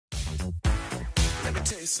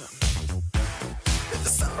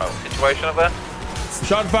Bro, situation up there?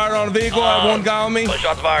 Shot fired on a vehicle. I have one guy on me.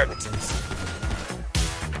 Shots fired.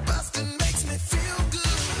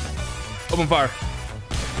 Open fire.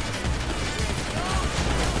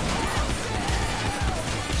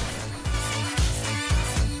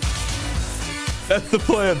 That's the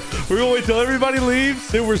plan. We're gonna wait till everybody leaves,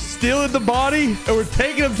 then we're stealing the body and we're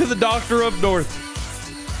taking him to the doctor up north.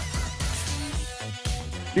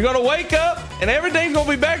 You're gonna wake up and everything's gonna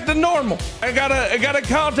be back to normal. I got a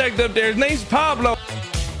contact up there. His name's Pablo.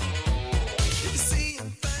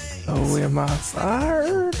 Oh, am I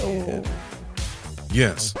fired? Oh.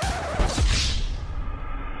 Yes.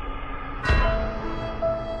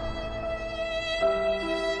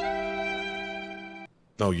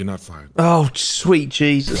 No, you're not fired. Oh, sweet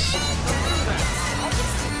Jesus.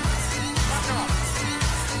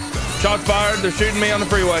 Shots fired. They're shooting me on the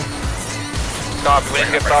freeway. Copy, we need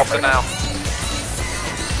to get off for now.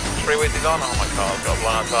 Freeway's on? Oh my god, I've got a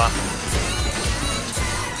blind spot.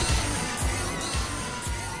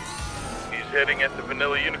 He's heading at the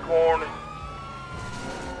Vanilla Unicorn.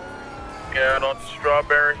 Out onto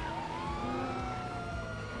Strawberry.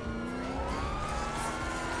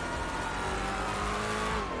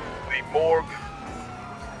 The morgue.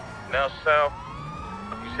 Now south.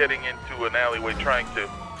 He's heading into an alleyway trying to.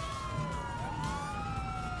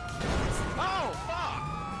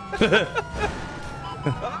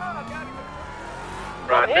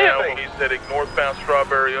 Right now, he's heading northbound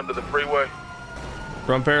Strawberry under the freeway.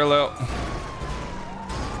 Run parallel.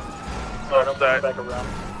 Offside. Back around.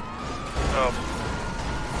 Oh,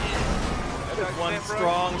 That's one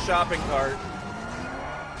strong shopping cart.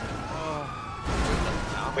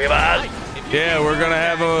 We have eyes. Yeah, we're gonna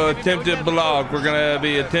have a attempted block. We're gonna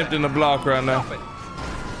be attempting a block right now.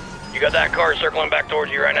 You got that car circling back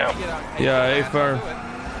towards you right now. Yeah, A firm.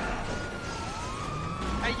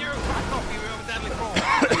 Hey, you're back off, you over deadly call.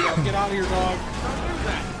 Get out of here, dog. Don't do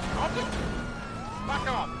that. Back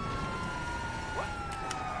off. What?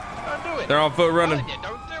 Don't do it. They're on foot running. Don't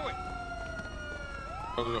do it.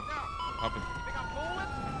 Go. You think I'm fooling?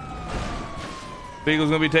 Vehicle's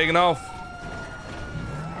gonna be taking off.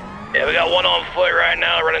 Yeah, we got one on foot right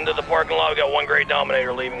now running to the parking lot. We got one Great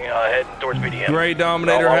Dominator leaving, heading towards BDM. Great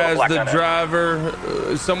Dominator has Black the Knight.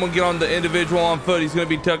 driver. Someone get on the individual on foot. He's gonna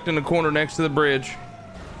be tucked in the corner next to the bridge.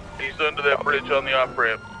 he's under that bridge on the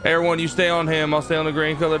off-ramp. Everyone, you stay on him. I'll stay on the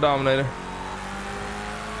green color Dominator.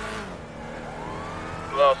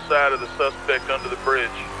 Lost sight of the suspect under the bridge.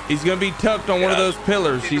 He's gonna be tucked on one of those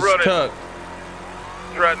pillars. He's running. tucked.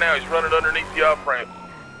 Right now, he's running underneath the off-ramp.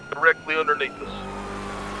 Directly underneath us.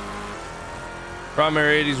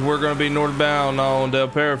 Primary 80s, we're gonna be northbound on Del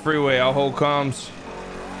Perro Freeway. I'll hold comms.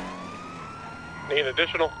 Need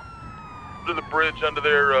additional? To the bridge under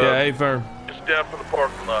there. Yeah, A firm. Just down from the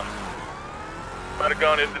parking lot. Might have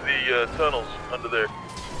gone into the tunnels under there.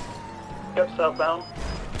 Yep, southbound.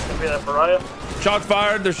 Gonna be that Pariah. Shots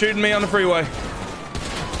fired. They're shooting me on the freeway.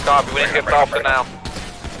 Copy, we need to get off for now.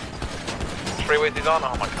 Freeway's on?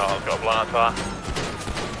 Oh my god, I've got a blind spot.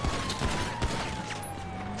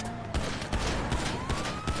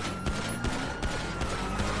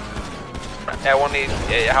 Yeah, one needs.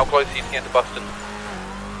 Yeah, how close are you to get to Bustin?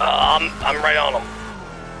 I'm right on him.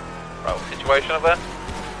 Bro, situation up there?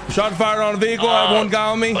 Shot fired on a vehicle. I have one guy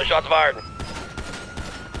on me. Shots fired.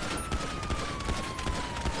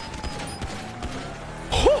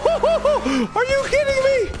 Are you kidding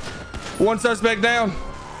me? One suspect down.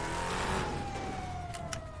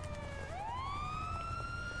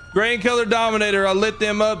 Gray and color Dominator. I lit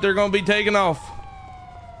them up. They're gonna be taking off.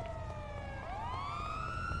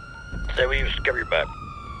 Say we just cover your back.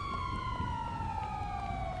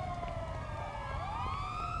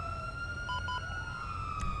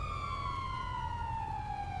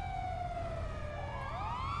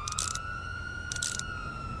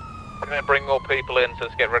 We're gonna bring more people in, so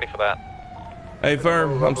let's get ready for that. Hey,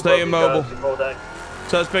 firm. I'm staying mobile.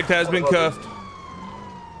 Suspect has been cuffed.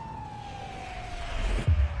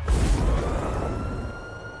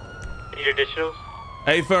 Need additionals?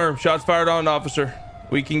 Hey, firm. Shots fired on an officer.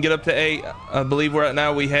 We can get up to 8. I believe right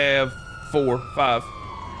now we have 4, 5.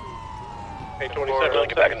 827.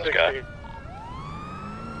 Get back in the sky.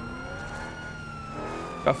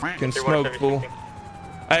 I fucking smoke, fool.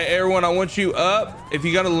 Hey, everyone, I want you up. If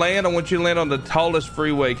you gotta land, I want you to land on the tallest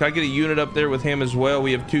freeway. Can I get a unit up there with him as well?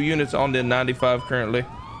 We have 2 units on the 95 currently,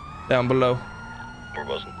 down below. Where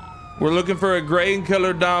was it? We're looking for a gray and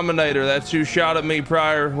color Dominator. That's who shot at me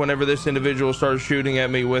prior whenever this individual started shooting at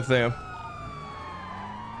me with them.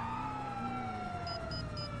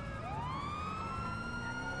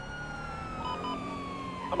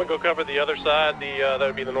 I'm gonna go cover the other side. That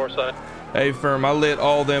would be the north side. Hey, firm, I lit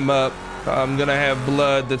all them up. I'm gonna have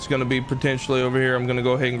blood that's gonna be potentially over here. I'm gonna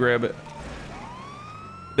go ahead and grab it.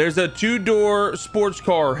 There's a 2-door sports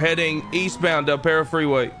car heading eastbound Del Perro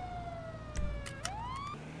Freeway. That's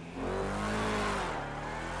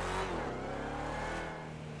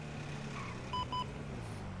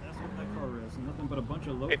what that car is. Nothing but a bunch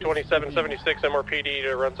of low. 2776 MRPD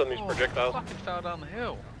to run some of these projectiles. Fucking fell down the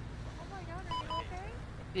hill. Oh my god, are you okay?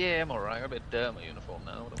 Yeah, I'm alright. I'm a bit dirty in my uniform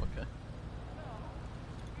now, but I'm okay.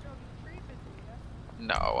 You don't be creeping, do you?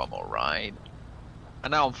 No, I'm alright. I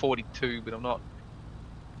know I'm 42, but I'm not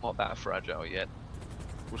that fragile yet.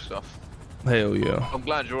 Good stuff. Hell yeah. I'm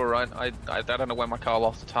glad you're alright. I don't know when my car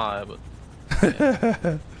lost the tire, but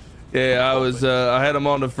yeah, I had him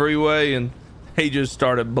on the freeway and he just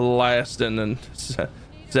started blasting, and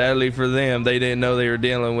sadly for them, they didn't know they were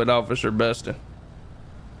dealing with Officer Bustin.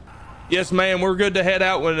 Yes, ma'am, we're good to head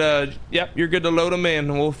out when yep, you're good to load them in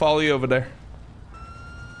and we'll follow you over there.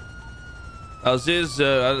 Let's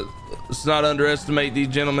not underestimate these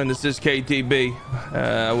gentlemen. This is KTB.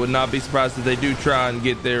 I would not be surprised if they do try and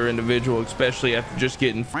get their individual, especially after just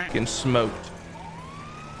getting fucking smoked.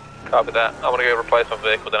 copy that. I'm gonna go replace my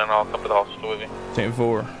vehicle, then I'll come to the hospital with you.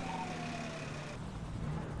 10-4.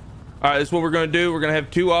 All right, this is what we're gonna do. We're gonna have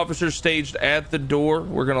 2 officers staged at the door.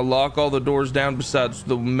 We're gonna lock all the doors down besides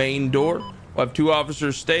the main door. We'll have 2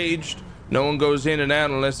 officers staged. No one goes in and out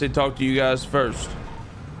unless they talk to you guys first.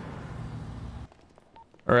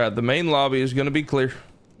 All right, the main lobby is gonna be clear.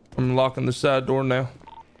 I'm locking the side door now.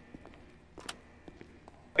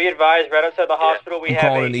 Be advised, right outside the hospital, we I'm have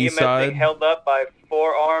calling a an EMS east side. being held up by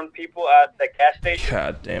 4 armed people at the gas station.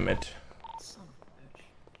 God damn it.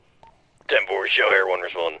 10-4, show everyone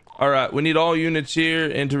respond. All right, we need all units here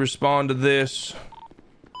and to respond to this.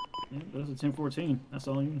 Yeah, those are 1014. That's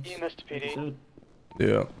all units. EMS to PD.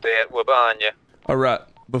 Yeah. We're behind you. All right,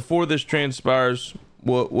 before this transpires,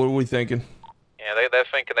 what are we thinking? Yeah, they're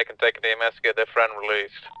thinking they can take an EMS to get their friend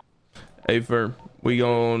released. Hey, firm, we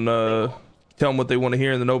gonna tell them what they want to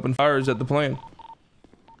hear and then open fire? Is that the plan?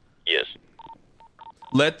 Yes.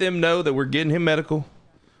 Let them know that we're getting him medical.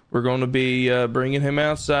 We're going to be bringing him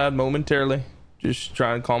outside momentarily. Just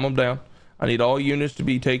trying to calm him down. I need all units to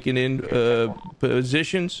be taken in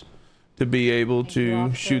positions to be able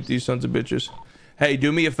to shoot these sons of bitches. Hey,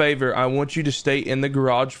 do me a favor. I want you to stay in the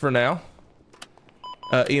garage for now.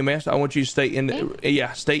 EMS, I want you to stay in.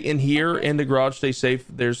 Stay in here in the garage. Stay safe.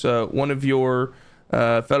 There's one of your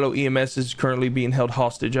fellow EMS is currently being held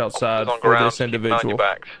hostage outside for this individual.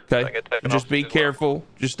 Okay, just be careful.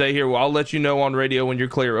 Just stay here. Well, I'll let you know on radio when you're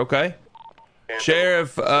clear. Okay.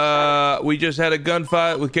 Sheriff, we just had a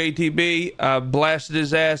gunfight with KTB. Blasted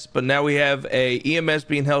his ass, but now we have a EMS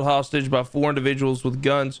being held hostage by 4 individuals with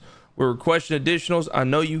guns. We're requesting additionals. I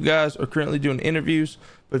know you guys are currently doing interviews,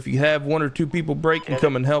 but if you have 1 or 2 people break and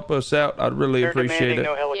come and help us out, I'd really appreciate it.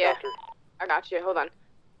 Yeah, I got you. Hold on.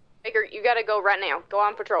 Baker, you gotta go right now. Go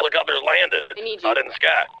on patrol. Helicopter's landed. They need you. Out in the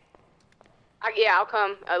sky. Yeah, I'll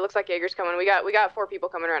come. Looks like Jaeger's coming. We got 4 people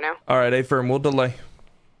coming right now. All right, A firm, we'll delay.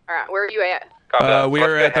 All right, where are you at? We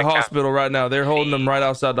are at the hospital right now. They're holding them right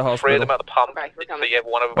outside the hospital. 3 of them at the pump. Okay, we're So coming. you have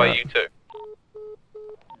 1 over by you 2.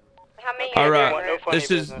 How many? All right,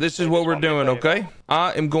 this is what we're doing, okay?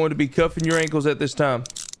 I am going to be cuffing your ankles at this time.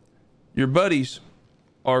 Your buddies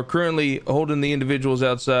are currently holding the individuals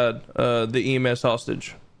outside the EMS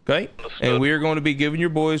hostage, okay? And we are going to be giving your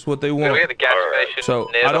boys what they want. We're at the gas station. So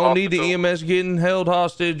near I the don't need the hospital. EMS getting held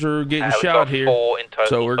hostage or getting We've shot got here. 4 in total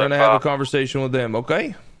So we're so going to have a far. conversation with them,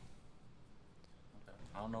 okay?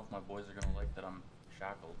 I don't know if my boys are gonna like that I'm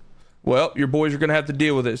shackled. Well, your boys are going to have to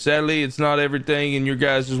deal with it. Sadly, it's not everything in your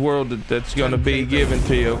guys' world that's going to be given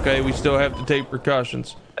to you, okay? We still have to take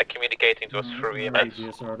precautions. They're communicating to us through EMS.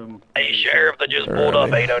 Hey, Sheriff, they just pulled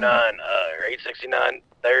up 809 or 869.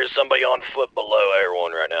 There's somebody on foot below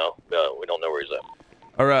everyone right now. We don't know where he's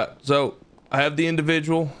at. All right, so I have the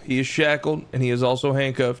individual. He is shackled and he is also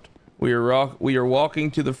handcuffed. We are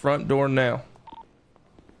walking to the front door now.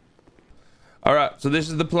 All right, so this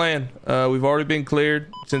is the plan. We've already been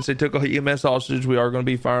cleared. Since they took a EMS hostage, we are going to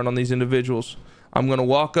be firing on these individuals. I'm going to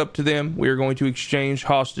walk up to them. We are going to exchange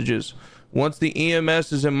hostages. Once the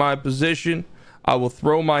EMS is in my position, I will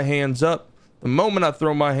throw my hands up. The moment I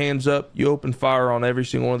throw my hands up, you open fire on every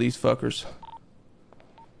single one of these fuckers.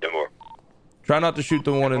 Try not to shoot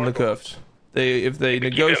the one in the cuffs. If they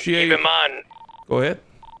negotiate, Keep in mind, go ahead.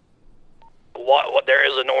 what there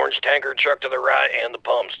is an orange tanker truck to the right and the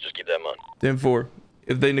pumps. Just keep that in mind. 10-4.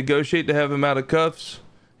 If they negotiate to have him out of cuffs,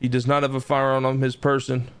 he does not have a firearm on his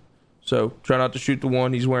person. So try not to shoot the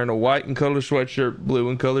one. He's wearing a white and color sweatshirt, blue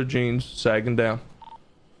and colored jeans, sagging down.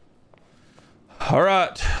 All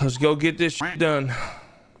right, let's go get this shit done.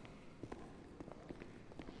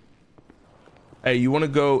 Hey, you want to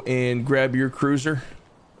go and grab your cruiser?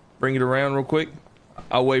 Bring it around real quick.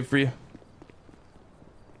 I'll wait for you.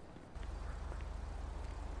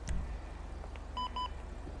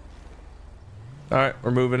 All right,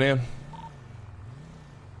 we're moving in.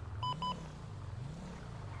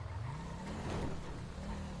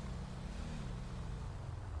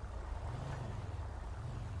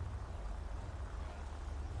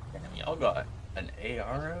 Y'all got an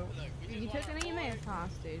AR out? You took an EMS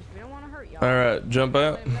hostage. We don't want to hurt y'all. All right, jump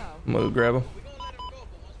out. I'm gonna grab him.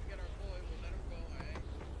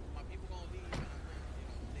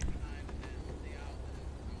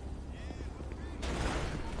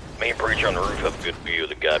 Me and Preacher on the roof have a good view of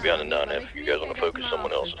the guy behind the 9F. You guys want to focus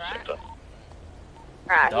someone else at the same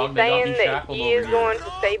time. Alright, he's saying that he is going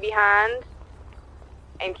to stay behind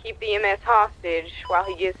and keep the EMS hostage while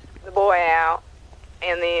he gets the boy out.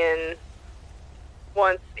 And then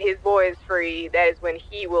once his boy is free, that is when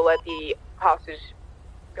he will let the hostage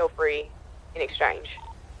go free in exchange.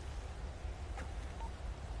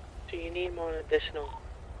 Do you need more additional?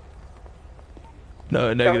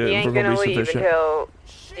 No, negative. So he ain't We're gonna be leave sufficient. until,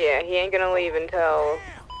 yeah, he ain't gonna leave until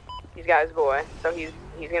he's got his boy. So he's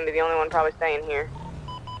gonna be the only one probably staying here.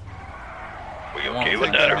 We okay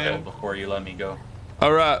with that? Before you let me go.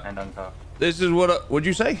 All right. And uncuff. This is what. What'd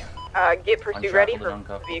you say? Get pursuit ready for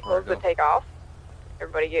vehicles to take off.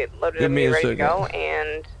 Everybody get loaded up and ready to go,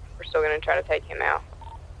 and we're still gonna try to take him out.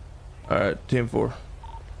 All right, 10-4.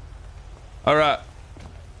 All right.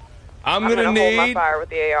 I'm gonna hold need. my fire with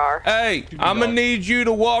the AR. Hey, I'm gonna need you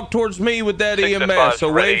to walk towards me with that 6 and EMS 5's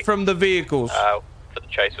away ready. from the vehicles. For the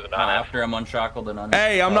chase with the 9F. After I'm unshackled and unshackled.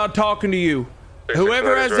 Hey, I'm not talking to you.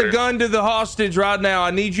 Whoever has a gun to the hostage right now,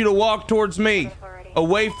 I need you to walk towards me,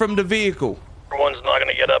 away from the vehicle. Everyone's not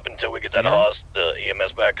gonna get up until we get that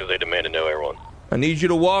EMS back because they demand to know everyone. I need you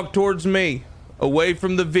to walk towards me, away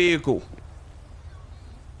from the vehicle.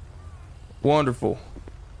 Wonderful.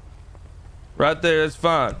 Right there, that's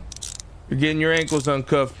fine. You're getting your ankles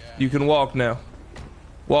uncuffed. You can walk now.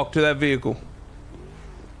 Walk to that vehicle.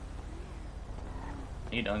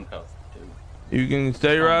 Need uncuffed too. You can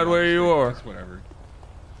stay right where you are. Whatever.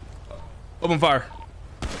 Open fire.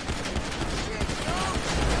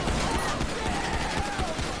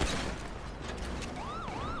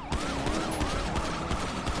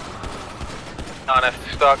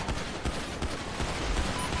 F stuck.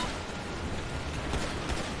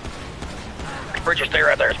 Preacher, stay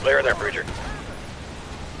right there. Stay right there, Preacher.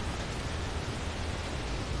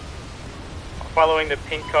 Following the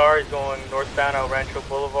pink car is going northbound El Rancho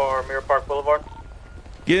Boulevard or Mirror Park Boulevard.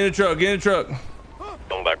 Get in the truck. Get in the truck.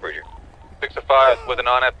 Going back, Preacher. 6 to 5 with a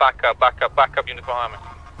 9F. Back up. Unit behind me.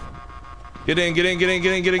 Get in. Get in. Get in.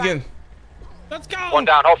 Get in. Get in. Get in. Let's go. One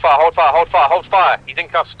down. Hold fire. He's in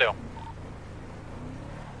cuffs still.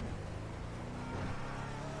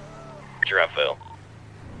 Preacher, I fell.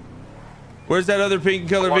 Where's that other pink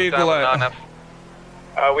color One vehicle down at? with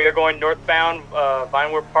 9F. We are going northbound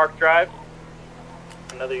Vinewood Park Drive.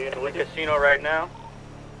 Another unit in the casino right now.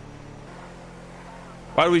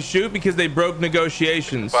 Why do we shoot? Because they broke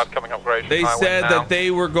negotiations. Coming up, Grady. They said that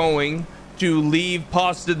they were going to leave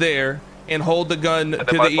Pasta there and hold the gun to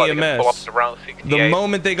the EMS. The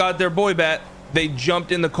moment they got their boy back, they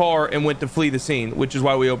jumped in the car and went to flee the scene, which is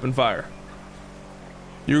why we opened fire.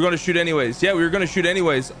 You were going to shoot anyways. Yeah, we were going to shoot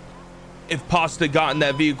anyways if Pasta got in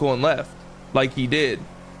that vehicle and left, like he did.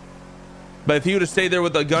 But if he would have stayed there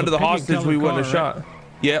with a gun to the hostage, we wouldn't have shot.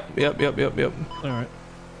 Yep. All right.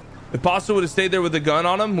 If Pasta would have stayed there with a gun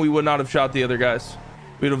on him, we would not have shot the other guys.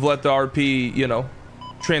 We'd have let the RP, you know,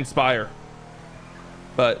 transpire.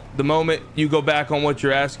 But the moment you go back on what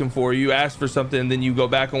you're asking for, you ask for something, and then you go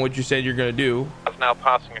back on what you said you're going to do. That's now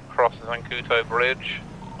passing across the Zancuto Bridge.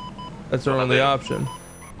 That's our only option.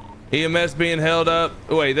 EMS being held up.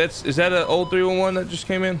 Wait, is that an old 311 that just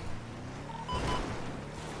came in?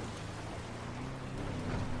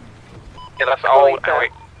 Yeah, that's old.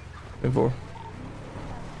 Wait. Before.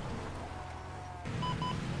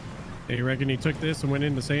 Hey, you reckon he took this and went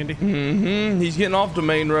into Sandy? He's getting off the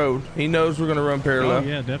main road. He knows we're gonna run parallel. Oh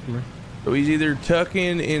yeah, definitely. So he's either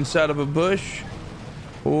tucking inside of a bush,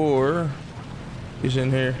 or he's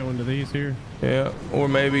in here. Going to these here. Yeah, or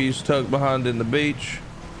maybe he's tucked behind in the beach.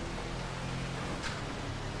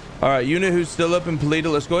 All right, unit who's still up in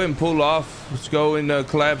Polito, let's go ahead and pull off. Let's go and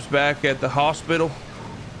collapse back at the hospital.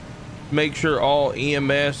 Make sure all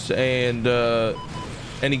EMS and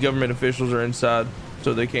any government officials are inside,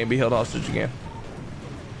 so they can't be held hostage again.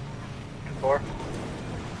 4.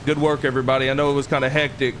 Good work, everybody. I know it was kind of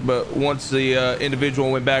hectic, but once the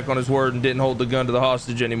individual went back on his word and didn't hold the gun to the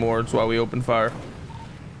hostage anymore, that's why we opened fire.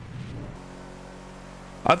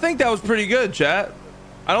 I think that was pretty good, chat.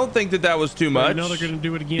 I don't think that was too much. I know they're gonna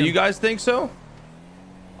do it again. You guys think so?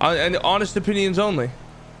 And honest opinions only.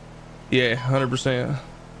 Yeah, 100%.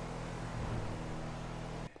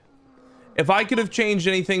 If I could have changed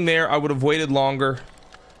anything there, I would have waited longer.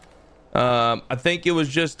 I think it was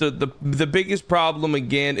just the biggest problem.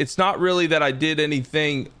 Again, it's not really that I did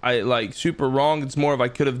anything super wrong. It's more of I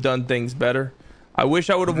could have done things better. I wish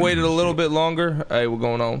I would have waited a little bit longer. Hey, what's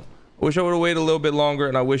going on? I wish I would have waited a little bit longer,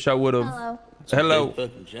 and I wish I would have. Hello.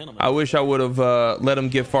 I wish I would have let him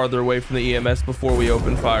get farther away from the EMS before we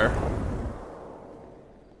opened fire.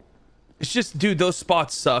 It's just, dude, those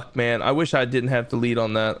spots suck, man. I wish I didn't have to lead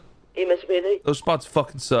on that. Those spots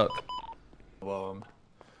fucking suck.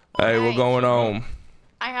 Hey, we're going home.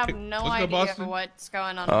 I have no idea what's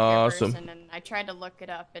going on Awesome. with your person, and I tried to look it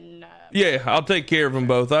up, and Yeah, I'll take care of them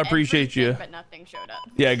both. I appreciate you. but nothing showed up.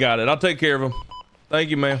 Yeah, got it. I'll take care of them. Thank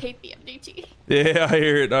you, I man. hate the MDT. Yeah, I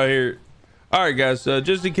hear it. I hear it. All right, guys.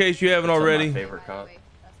 Just in case you haven't already,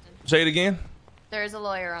 say it again. There's a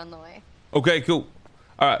lawyer on the way. Okay, cool.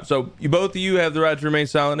 All right, so both of you have the right to remain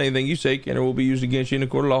silent. Anything you say can or will be used against you in a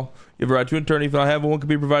court of law. You have a right to an attorney. If you don't have one, can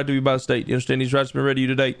be provided to you by the state. You understand these rights have been read to you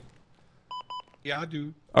today? Yeah, I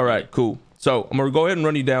do. All right, cool. So I'm gonna go ahead and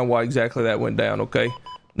run you down why exactly that went down. Okay.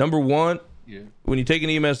 Number one, when you take an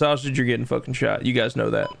EMS hostage, you're getting fucking shot. You guys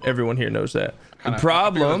know that. Everyone here knows that. The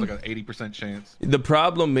problem, like an 80% chance. The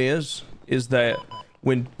problem is that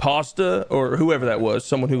when Pasta or whoever that was,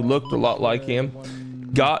 someone who looked a lot like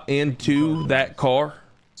him, got into that car,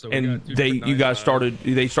 and they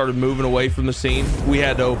started moving away from the scene, we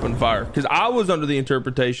had to open fire because I was under the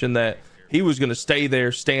interpretation that he was going to stay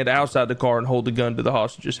there, stand outside the car, and hold the gun to the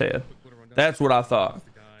hostage's head. That's what I thought.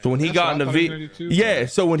 So when he got in the vehicle,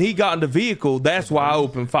 so when he got in the vehicle, that's why I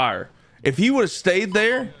opened fire. If he would have stayed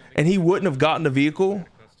there and he wouldn't have gotten the vehicle,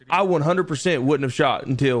 I 100% wouldn't have shot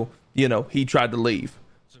until he tried to leave.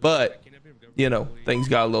 But things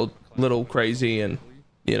got a little crazy and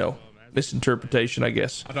misinterpretation, I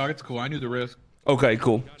guess. Oh, dog, it's cool. I knew the risk. Okay,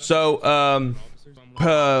 cool. So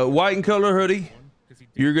white and color hoodie,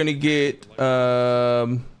 you're gonna get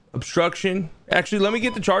obstruction. Actually, let me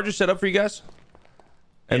get the charges set up for you guys,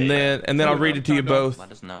 and then I'll read it to you both.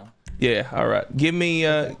 Let us know. Yeah, all right. Give me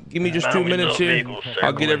just 2 minutes here.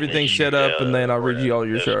 I'll get everything set up, and then I'll read you all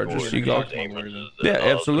your charges. You go. Yeah,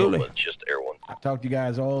 absolutely. I talked to you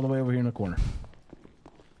guys all the way over here in the corner.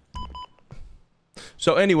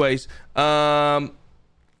 So, anyways, for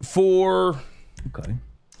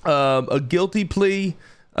a guilty plea,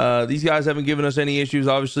 these guys haven't given us any issues.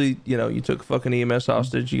 Obviously, you took a fucking EMS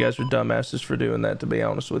hostage. You guys are dumbasses for doing that, to be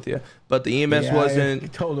honest with you. But the EMS wasn't. I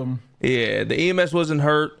told him. Yeah, the EMS wasn't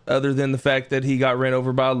hurt, other than the fact that he got ran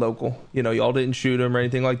over by a local. Y'all didn't shoot him or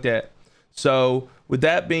anything like that. So, with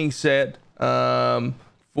that being said,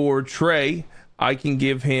 for Trey, I can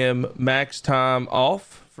give him max time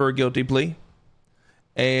off for a guilty plea.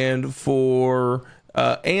 And for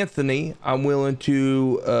Anthony, I'm willing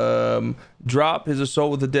to drop his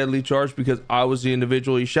assault with a deadly charge because I was the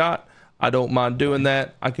individual he shot. I don't mind doing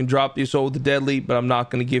that. I can drop the assault with the deadly, but I'm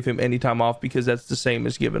not going to give him any time off because that's the same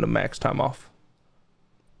as giving him max time off.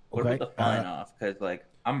 What about the fine off? Because,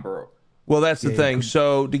 I'm broke. Well, that's the thing.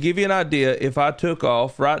 So, to give you an idea, if I took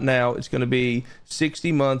off right now, it's going to be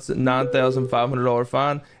 60 months at $9,500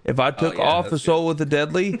 fine. If I took off assault with the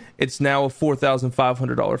deadly, it's now a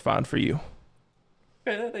 $4,500 fine for you.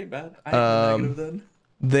 Okay, that ain't bad. I ain't negative then.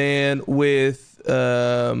 Then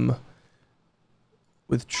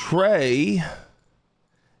with Trey,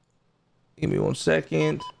 give me 1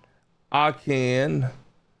 second.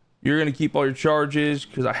 You're going to keep all your charges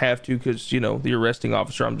because I have to, because, the arresting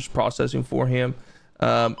officer, I'm just processing for him.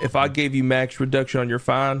 If I gave you max reduction on your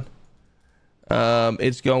fine,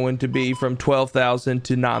 it's going to be from $12,000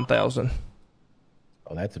 to $9,000.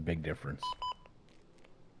 Oh, that's a big difference.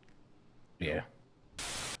 Yeah.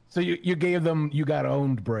 So you gave them you got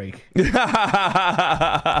owned break. No,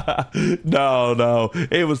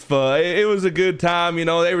 it was fun. It was a good time.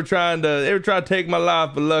 They were trying to take my life,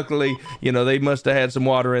 but luckily, they must have had some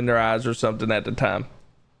water in their eyes or something at the time.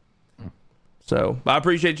 So I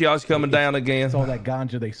appreciate y'all coming down again. It's all that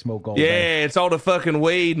ganja they smoke all day. Yeah, it's all the fucking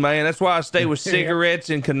weed, man. That's why I stay with cigarettes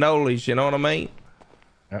and cannolis. You know what I mean?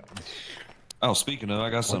 Oh, speaking of, I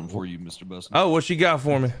got something for you, Mr. Bustin. Oh, what you got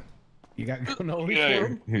for me? You got cannoli for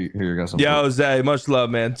him? Here, got something. Yo, Zay, much love,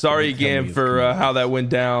 man. Sorry again for how that went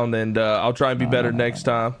down, and I'll try and be better next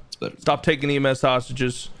time. Stop taking EMS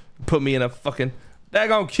hostages. Put me in a fucking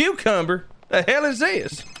daggone cucumber. The hell is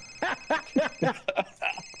this?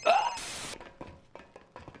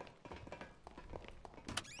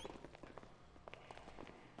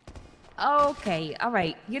 Okay, all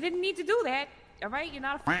right. You didn't need to do that. All right, you're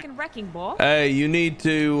not a fucking wrecking ball. Hey, you need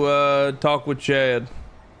to talk with Chad.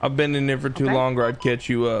 I've been in there for too long, or I'd catch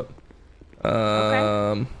you up.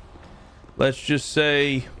 Let's just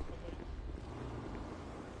say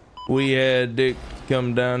we had Dick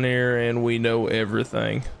come down here and we know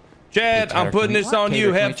everything. Chad, I'm putting this on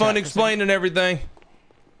you. Have fun explaining everything.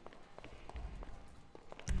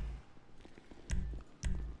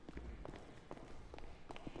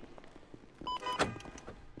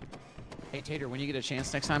 Hey Tater, when you get a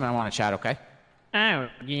chance next time, I want to chat, okay? Oh,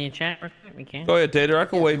 you need to chat real quick? We can. Go ahead, Tater. I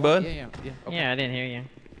can wait, bud. Yeah. Okay. Yeah, I didn't hear you.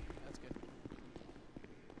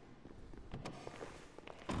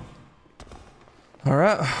 All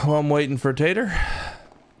right. Well, I'm waiting for Tater.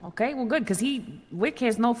 Okay, well, good, because Wick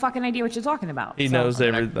has no fucking idea what you're talking about. He knows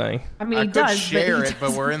everything. I mean, he could does. share it,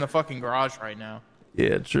 but we're in the fucking garage right now.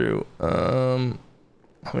 Yeah, true. I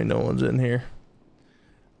mean, no one's in here.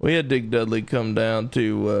 We had Dick Dudley come down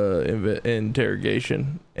to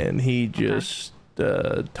interrogation, and he just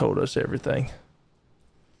told us everything.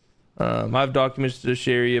 I have documents to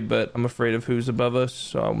share you, but I'm afraid of who's above us,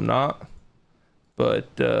 so I'm not.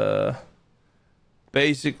 But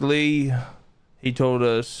basically, he told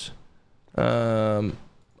us a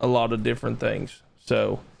lot of different things.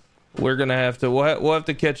 So we're gonna have to we'll have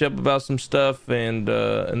to catch up about some stuff, and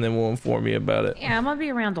then we'll inform you about it. Yeah, I'm gonna be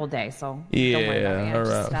around all day, so Yeah, don't worry about it. all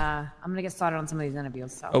Just, right. I'm gonna get started on some of these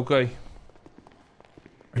interviews. So. Okay.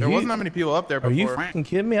 There wasn't that many people up there before. Are you fucking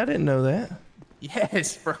kidding me? I didn't know that.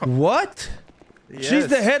 Yes, bro. What? Yes. She's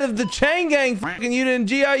the head of the chain gang fucking unit in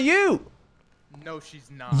GIU. No, she's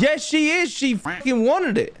not. Yes, she is. She fucking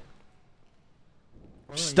wanted it.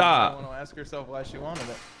 Well, Stop. You want to ask herself why she wanted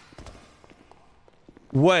it.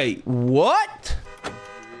 Wait, what?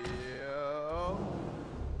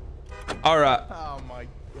 All right. Oh my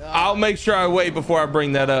god. I'll make sure I wait before I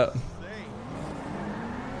bring that up.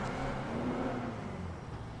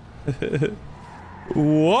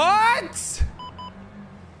 What?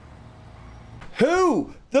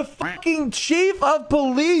 Who? The fucking chief of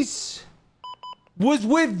police was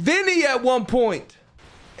with Vinny at one point.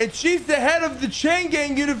 And she's the head of the chain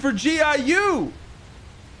gang unit for GIU.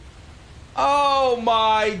 Oh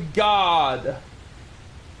my god.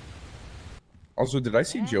 Also, did I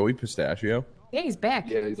see Joey Pistachio? Yeah, he's back.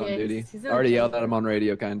 Yeah, he's on duty. He's Already yelled at him on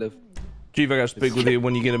radio, kind of. Chief, I gotta speak with you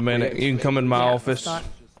when you get a minute. You can come in my office. What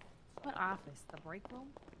office? The break room?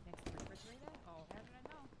 Next to the refrigerator?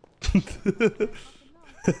 Oh, how did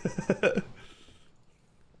I know?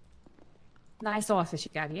 Nice office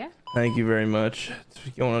you got here. Thank you very much. It's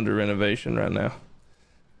going under renovation right now.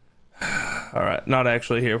 All right, not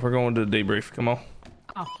actually here. We're going to the debrief. Come on.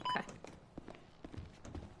 Oh, okay.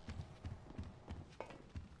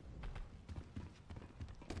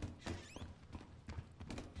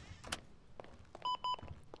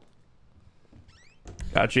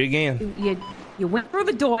 Got you again. You went through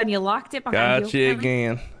the door and you locked it behind Got you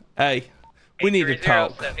again. Hey, we need to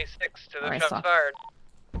talk. 76 to the Alright, shots so- fired.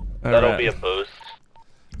 All That'll right. be a boost.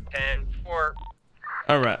 10-4.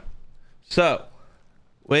 All right. So,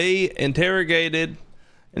 we interrogated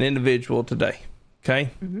an individual today.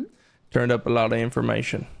 Okay? Turned up a lot of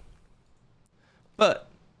information. But,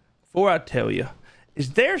 before I tell you,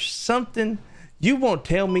 is there something you want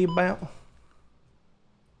to tell me about?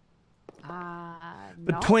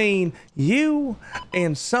 Between you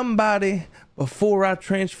and somebody before I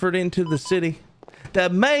transferred into the city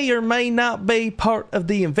that may or may not be part of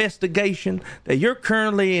the investigation that you're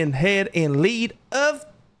currently in head and lead of?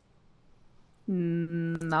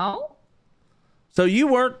 No. So you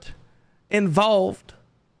weren't involved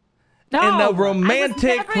No, in I a was romantic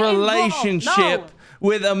never involved. relationship No.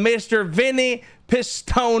 with a Mr. Vinny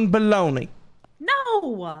Pistone Baloney.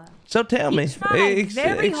 No. So tell me, Very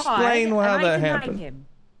hard, explain how and I that denied happened. him.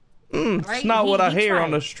 It's Right? not what I He hear tried.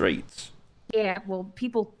 on the streets. Yeah, well,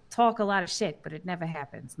 people talk a lot of shit, but it never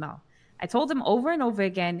happens. No. I told him over and over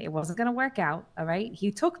again it wasn't going to work out. All right.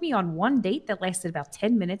 He took me on one date that lasted about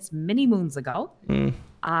 10 minutes many moons ago.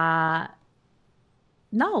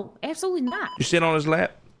 No, absolutely not. You sit on his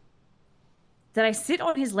lap? Did I sit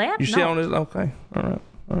on his lap? You no. sit on his... Okay. All right.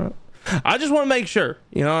 All right. I just want to make sure.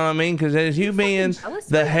 You know what I mean? Because as you being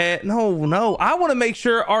the head... No. I want to make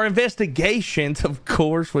sure our investigations, of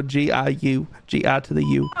course, with GIU, GI to the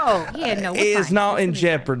U, Oh, yeah, no. we're is fine. not in Everything's fine.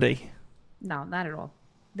 jeopardy. No, not at all.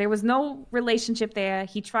 There was no relationship there.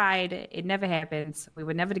 He tried. It never happened. We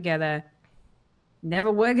were never together. Never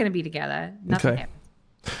were going to be together. Nothing Okay. happened.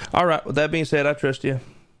 All right. With that being said, I trust you.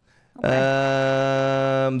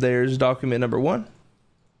 There's document number 1.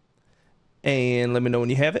 And let me know when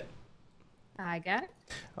you have it. I got it.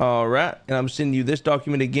 All right. And I'm sending you this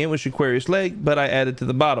document again with Aquarius leg, but I added to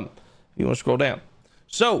the bottom. If you want to scroll down.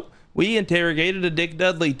 So we interrogated a Dick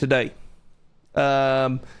Dudley today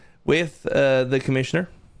with the commissioner.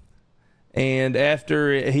 And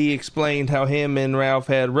after he explained how him and Ralph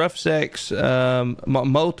had rough sex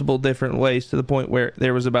multiple different ways to the point where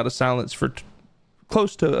there was about a silence for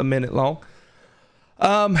close to a minute long,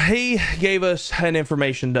 he gave us an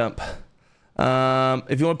information dump.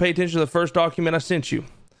 If you want to pay attention to the first document I sent you,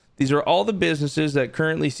 these are all the businesses that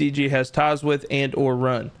currently CG has ties with and or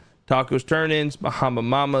run. Tacos Turn-Ins, Bahama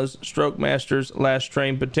Mamas, Stroke Masters, Last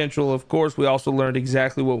Train Potential. Of course, we also learned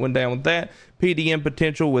exactly what went down with that. PDM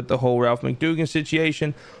Potential with the whole Ralph McDougan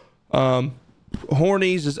situation.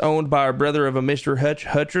 Hornies is owned by a brother of a Mr.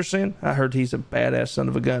 Hutcherson. I heard he's a badass son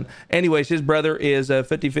of a gun. Anyways, his brother is a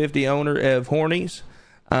 50-50 owner of Hornies.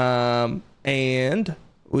 And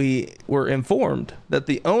we were informed that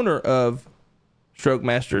the owner of Stroke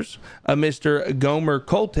Masters, a Mr. Gomer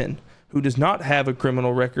Colton, who does not have a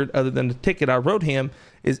criminal record other than the ticket I wrote him,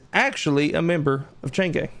 is actually a member of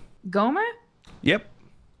Chain Gang. Gomer? Yep.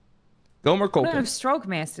 Gomer Colton. Of Stroke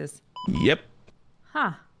Masters. Yep.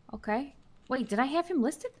 Huh. Okay. Wait, did I have him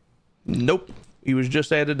listed? Nope. He was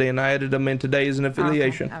just added in. I added him in today as an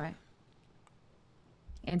affiliation. Okay. All right.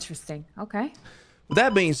 Interesting. Okay. With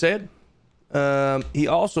that being said, he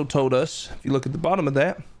also told us, if you look at the bottom of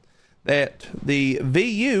that, that the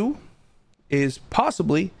VU is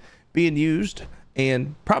possibly being used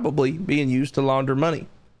and probably being used to launder money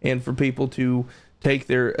and for people to take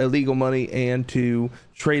their illegal money and to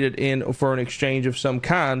trade it in for an exchange of some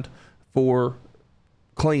kind for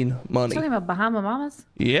clean money. Talking about Bahama Mamas?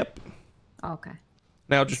 Yep. Okay.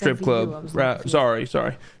 Now it's a strip club, right? Sorry.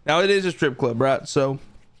 Now it is a strip club, right? So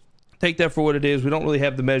take that for what it is. We don't really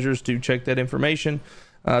have the measures to check that information.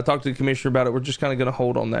 Talk to the commissioner about it. We're just kind of going to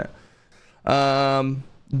hold on that.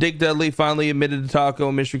 Dick Dudley finally admitted to Taco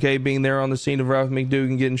and Mr. K being there on the scene of Ralph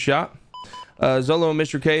McDougan getting shot. Zolo and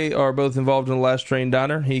Mr. K are both involved in the Last Train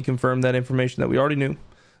Diner. He confirmed that information that we already knew.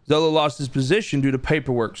 Zolo lost his position due to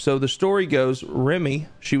paperwork. So the story goes, Remy,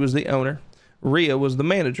 she was the owner. Rhea was the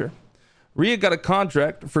manager. Rhea got a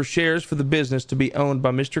contract for shares for the business to be owned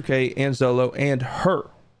by Mr. K and Zolo and her.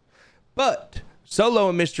 But Zolo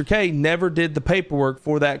and Mr. K never did the paperwork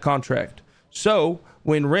for that contract. So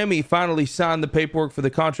when Remy finally signed the paperwork for the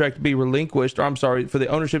contract to be relinquished, or I'm sorry, for the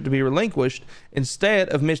ownership to be relinquished, instead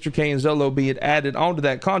of Mr. K and Zolo being added onto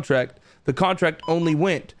that contract, the contract only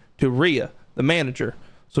went to Rhea, the manager.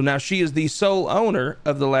 So now she is the sole owner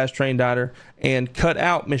of the Last Train Diner and cut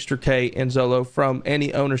out Mr. K and Zolo from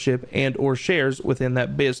any ownership and or shares within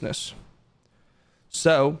that business.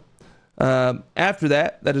 So after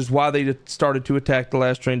that, that is why they started to attack the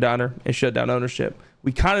Last Train Diner and shut down ownership.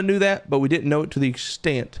 We kind of knew that, but we didn't know it to the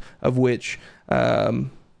extent of which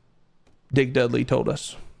Dick Dudley told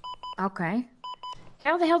us. Okay.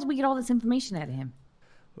 How the hell did we get all this information out of him?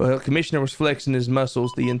 Well, the commissioner was flexing his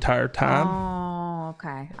muscles the entire time. Oh,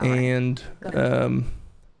 okay. All and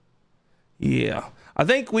yeah, I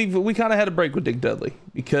think we kind of had a break with Dick Dudley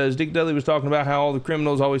because Dick Dudley was talking about how all the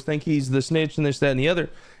criminals always think he's the snitch and this, that, and the other.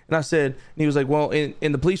 And I said, and he was like, well, and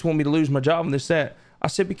the police want me to lose my job and this, that. I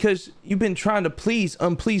said, because you've been trying to please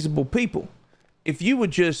unpleasable people. If you would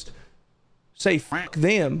just say fuck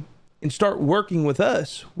them and start working with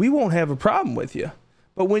us, we won't have a problem with you.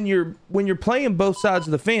 But when you're playing both sides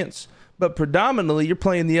of the fence, but predominantly you're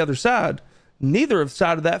playing the other side, neither of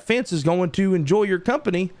side of that fence is going to enjoy your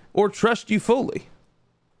company or trust you fully.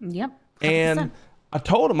 Yep. 100%. And I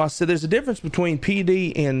told him, I said, there's a difference between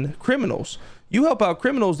PD and criminals. You help out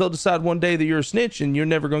criminals, they'll decide one day that you're a snitch and you're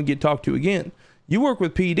never going to get talked to again. You work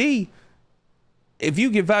with PD, if you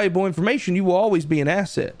give valuable information, you will always be an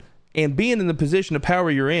asset. And being in the position of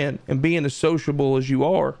power you're in and being as sociable as you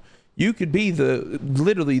are, you could be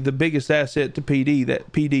literally the biggest asset to PD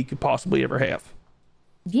that PD could possibly ever have.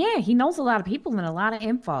 Yeah, he knows a lot of people and a lot of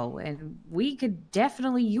info, and we could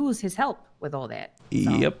definitely use his help with all that.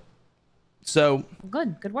 So. Yep. So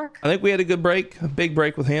good work. I think we had a good break, a big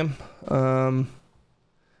break with him.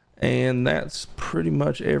 And that's pretty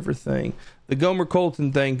much everything. The Gomer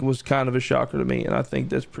Colton thing was kind of a shocker to me, and I think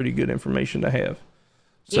that's pretty good information to have.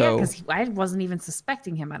 So, yeah, because I wasn't even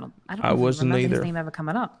suspecting him. I wasn't remember either. His name ever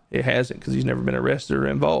coming up. It hasn't, because he's never been arrested or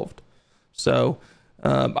involved. So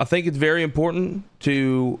I think it's very important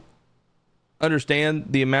to understand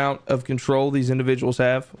the amount of control these individuals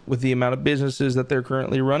have with the amount of businesses that they're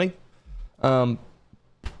currently running. And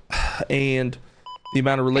the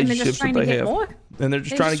amount of they're just relationships that trying to they get have. more. And they're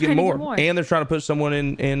just They're trying just to get trying to more. get more. And they're trying to put someone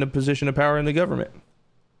in a position of power in the government.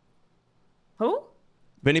 Who?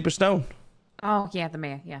 Vinny Pistone. Oh yeah, the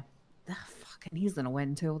mayor. Yeah. Ugh, fucking, he's gonna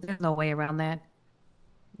win too. There's no way around that.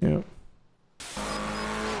 Yeah.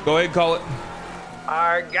 Go ahead, call it.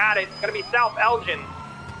 Got it. Gonna be South Elgin.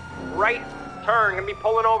 Right turn. Gonna be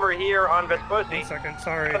pulling over here on Vespucci. 1 second,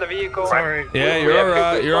 sorry. For the vehicle. Sorry. Yeah, you're all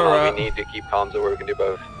right. You're all right. We need to keep comms over. We can do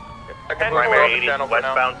both. Primary 80,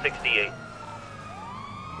 westbound 68.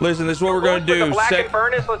 Listen, this is what we're going to do. With the Black and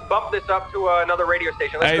Furnace, let's bump this up to another radio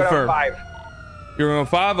station. Let's go down 5. You're on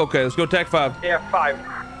 5? Okay, let's go TAC 5. Yeah, 5.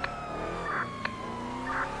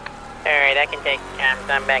 Alright, I can take comms.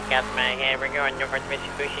 I'm back out my head. We're going north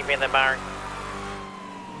Mitsubishi Boulevard.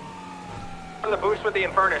 The boost with the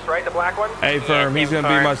Infernus, right? The black one? Hey, firm. He's going to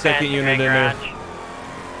be my second unit in there.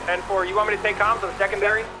 10-4, you want me to take comms on the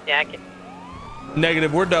secondary? Yeah, I can.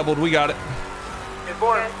 Negative. We're doubled. We got it.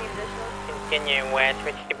 10-4. Continue west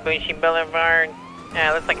Mitsubishi Boulevard.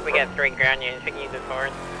 Looks like we got 3 ground units. We can use it for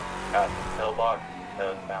it. Got pillbox,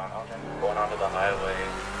 southbound, going onto the highway.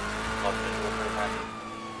 Lost visual for the time.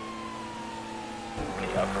 The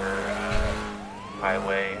upper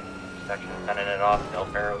highway section, sending it off Del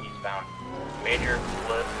Perro eastbound. Major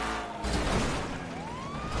flip.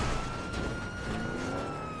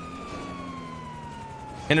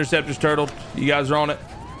 Interceptor's turtled. You guys are on it.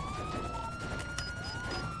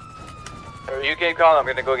 You keep calling. I'm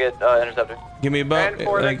gonna go get interceptor. Give me a bump.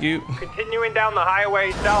 Thank you. Continuing down the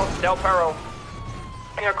highway south, Del Perro.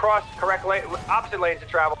 Across correct lane, opposite lanes to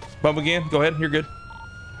travel. Bump again. Go ahead. You're good.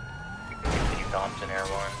 Continue Thompson Air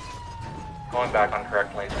 1. Going back on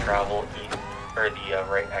correct lanes travel east, or the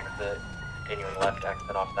right exit. Continuing left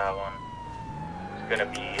exit off that one. It's gonna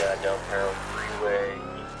be Del Perro Freeway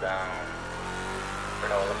eastbound. Or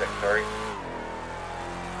no, Olympic, sorry.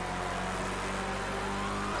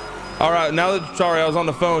 All right. Now that, sorry, I was on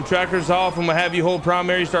the phone. Tracker's off. I'm going to have you hold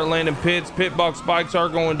primary, start landing pits. Pit box spikes are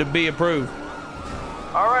going to be approved.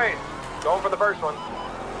 All right. Going for the first one.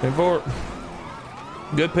 10-4.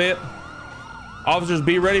 Good pit. Officers,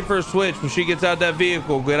 be ready for a switch. When she gets out that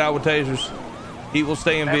vehicle, get out with tasers. He will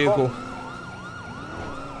stay in vehicle.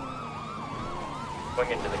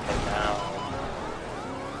 Going into the canal.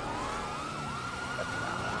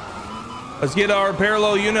 Let's get our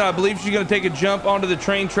parallel unit. I believe she's going to take a jump onto the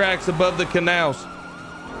train tracks above the canals.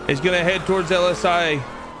 It's going to head towards LSIA.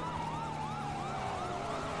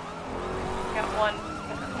 Got one.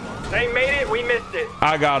 They made it. We missed it.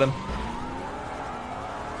 I got him.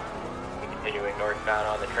 Continuing northbound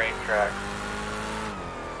on the train track.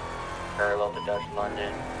 Parallel to Dutch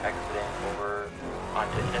London. Exiting over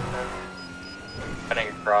onto Nissen. Cutting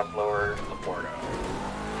across lower Laporto.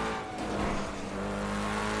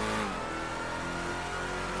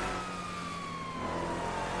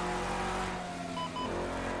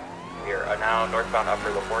 We are now northbound Upper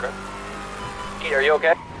Laporta. Pete, are you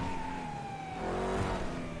okay?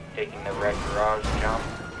 Taking the Red Garage jump.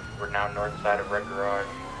 We're now north side of Red Garage.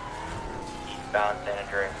 Eastbound San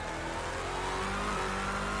Andreas.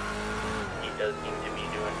 He does seem to be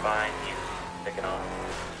doing fine. He's picking on.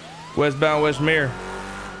 Westbound West Mirror.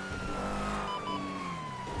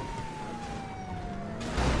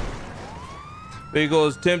 Vehicle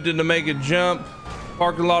is attempting to make a jump.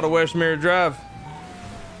 Parking lot of West Mirror Drive.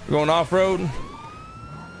 We're going off-road.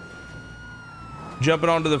 Jumping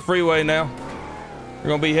onto the freeway now. We're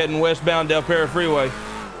going to be heading westbound Del Perro Freeway.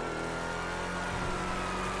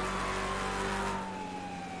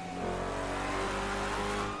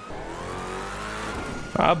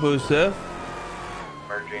 Hi, Boo Seth.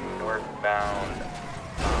 Merging northbound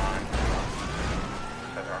on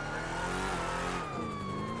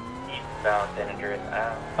eastbound San Andreas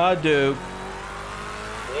Ave. Hi, Duke.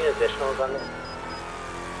 You need additionals on this?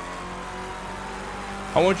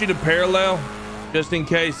 I want you to parallel, just in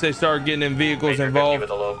case they start getting in vehicles involved. With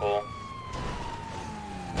a local.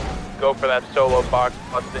 Go for that solo box,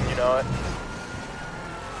 Bustin, you know it.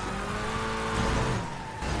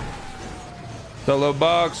 Solo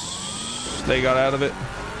box. They got out of it.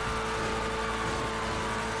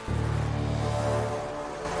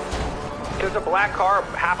 There's a black car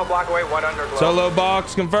half a block away, one underglow. Solo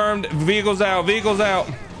box confirmed. Vehicles out. Vehicles out.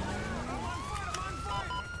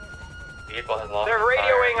 Vehicle has lost They're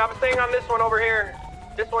radioing. I'm staying on this one over here.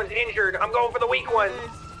 This one's injured. I'm going for the weak one.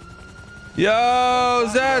 Yo,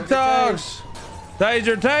 Zatox.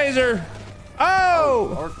 Taser, taser.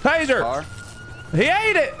 Oh, taser. He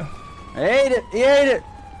ate it. He ate it. He ate it.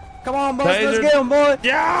 Come on, boys. Taser. Let's get him, boy.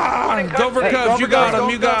 Yeah. Go for cuffs. You got him.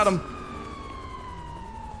 You got him.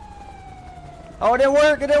 Oh, it didn't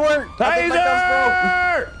work. It didn't work.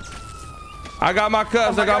 Taser. I got my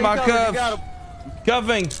cuffs. I got my cuffs.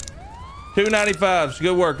 Cuffing. 295s.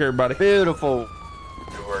 Good work, everybody. Beautiful.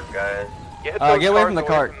 Good work, guys. Get away from the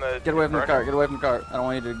cart. Get away from the cart. Get away from the cart. I don't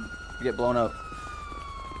want you to get blown up.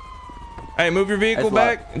 Hey, move your vehicle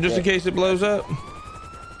That's back just in case it blows up.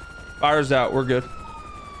 Fire's out. We're good.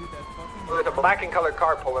 There's a black and colored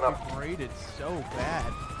car pulling up. Rated so bad.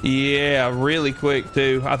 Yeah, really quick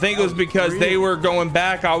too. I think it was because they were going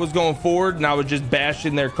back, I was going forward, and I was just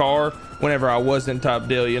bashing their car whenever I wasn't top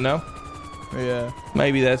deal, you know? Yeah.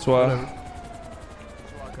 Maybe that's why.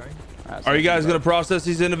 Are you guys gonna process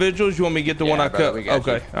these individuals? You want me to get the one I cut?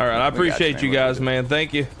 Okay, all right. I appreciate you guys, man.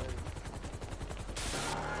 Thank you.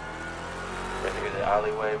 Right through the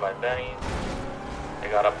alleyway by Benny's. They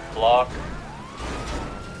got a block.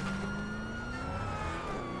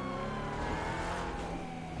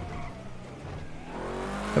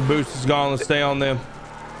 The boost is gone. Let's stay on them.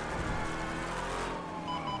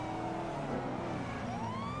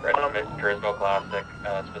 Red Driscoll Classic,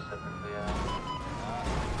 specifically.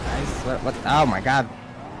 Nice. What? Oh my god.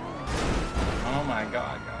 Oh my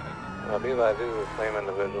god, got it. I believe I do the same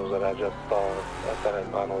individuals that I just saw at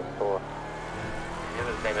that vinyl store. These are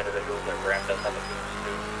the same individuals that rammed us at the boost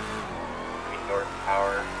too. We North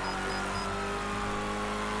Power.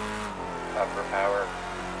 Upper Power.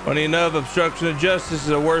 Funny enough, obstruction of justice is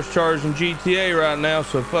the worst charge in GTA right now,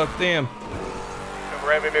 so fuck them.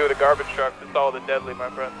 Ramming me with a garbage truck. That's all the deadly, my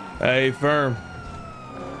friend. Hey, firm.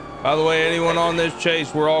 By the way, anyone on this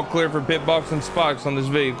chase, we're all clear for pit box and spikes on this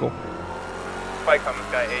vehicle. Spike on this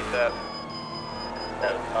guy ASAP.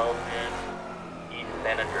 South Elgin, East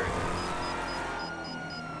San Andreas.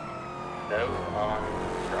 No on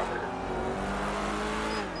Strawberry.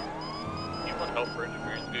 You want help for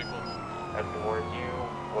interference vehicles? Up towards you,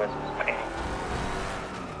 west of Spain.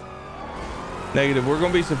 Negative. We're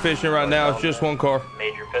going to be sufficient right now. It's just one car.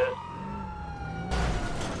 Major pit.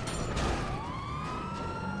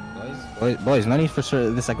 Boys, no need for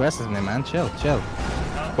this aggressiveness, man. Chill.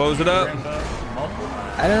 Close it up.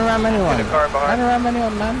 I didn't ram anyone. I didn't ram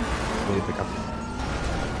anyone, man. Pick up.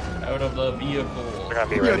 Out of the vehicle. We're gonna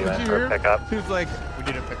be ready then for a pickup. He was like, we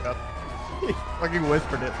need a pickup. Like he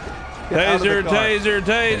whispered it.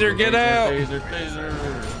 Taser, get out. Taser.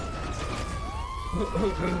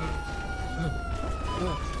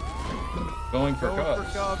 Going for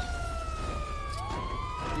cuffs.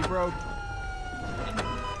 He broke.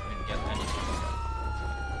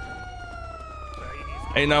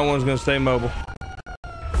 Ain't no one's gonna stay mobile.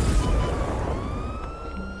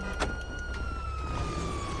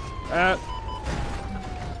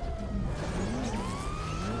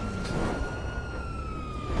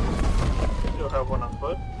 Still have one on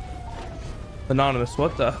foot. Anonymous,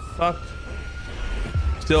 what the fuck?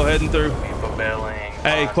 Still heading through.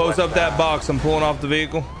 Hey, close up that box. I'm pulling off the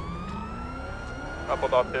vehicle. I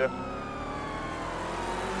pulled off too.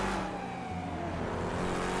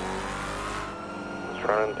 Just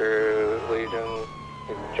running through Legion.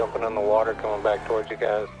 He's jumping in the water, coming back towards you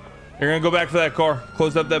guys. You're gonna go back for that car.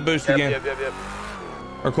 Close up that boost again. Yep.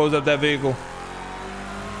 Or close up that vehicle.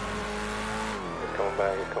 He's coming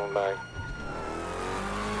back.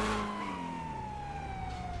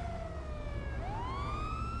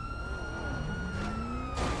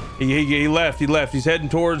 He left. He's heading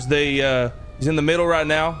towards the, he's in the middle right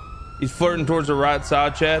now. He's flirting towards the right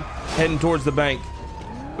side, Chad. Heading towards the bank.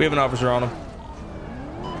 We have an officer on him.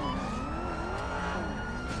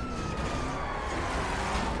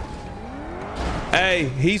 Hey,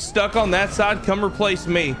 he's stuck on that side. Come replace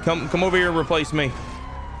me. Come over here and replace me.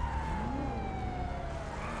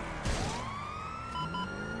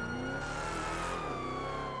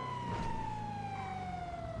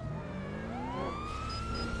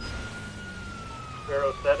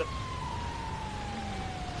 Sparrow status.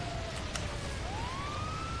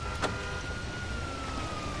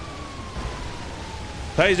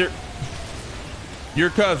 Taser. Your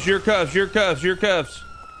cuffs.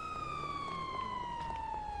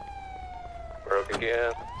 Broke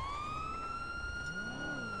again.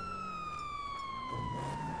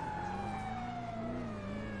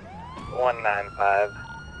 $195.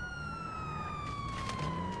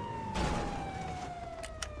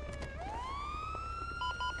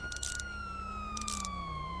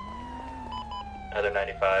 Another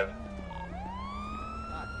 95.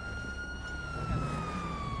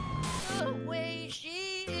 The way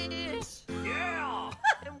she is, yeah,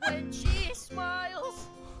 and when she smiles,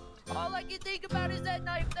 all I can think about is that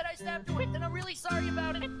knife that I stabbed her with, and I'm really sorry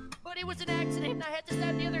about it, but it was an accident, and I had to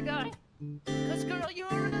stab the other guy. 'Cause girl, you're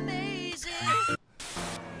amazing.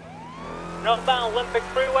 Northbound Olympic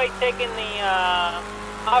Freeway taking the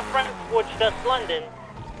off-ramp towards West London.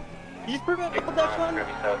 You just put up that one? Gonna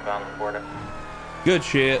be southbound Florida. Good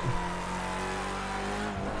shit.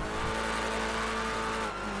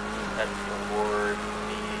 That's toward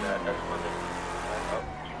the next one.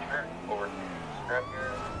 U-turn over to the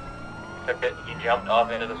scrapyard. Took it. He jumped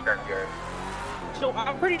off into the scrapyard. So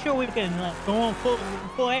I'm pretty sure we can go on full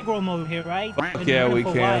aggro mode here, right? Yeah, we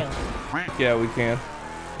can. Yeah, we can.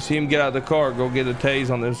 You see him get out of the car, go get a tase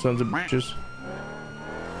on them sons of bitches.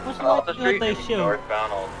 What's the street they shoot?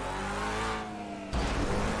 Northbound.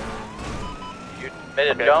 You made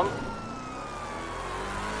a jump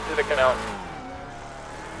to the canal.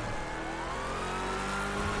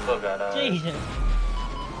 Still got Jesus.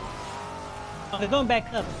 Oh, they're going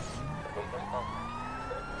back up.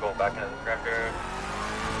 Going back into the scrapyard.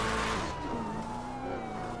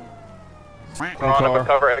 We're on up a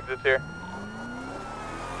cover exits here.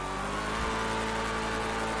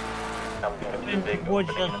 Towards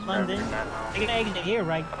London. They're gonna exit here,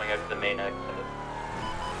 right? Coming up to the main exit.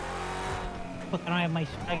 Look, I don't have my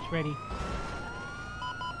spikes ready.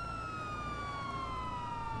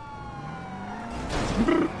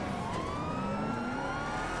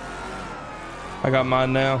 I got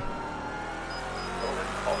mine now.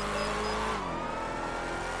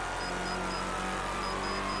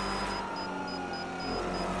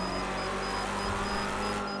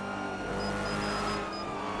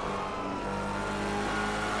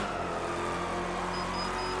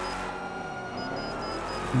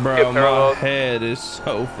 Bro, my head is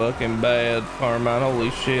so fucking bad, Carmine. Holy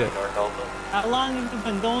shit. How long have you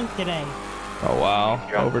been going today? Oh, wow.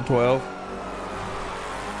 Over 12.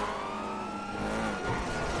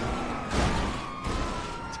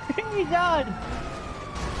 He's done.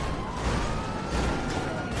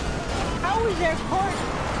 How is that part?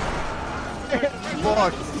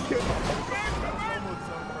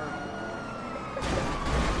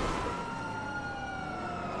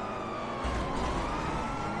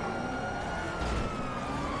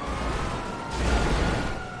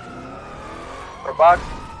 Box.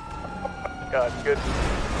 God, good.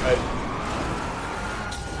 Right.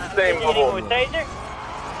 Same bubble.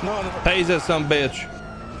 No. Tase that some bitch.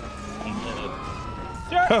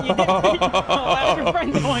 Sir, you did. Oh, that's your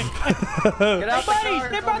friend going. Get out the car.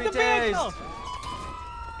 Step out the vehicle.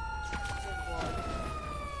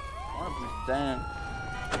 100%.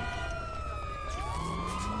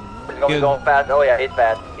 He's gonna be going fast. Oh yeah, he's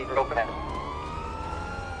fast. He's real fast.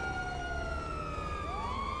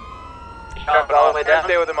 Jumping all the way down.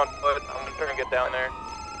 Stay with him on foot. I'm gonna try and get down there.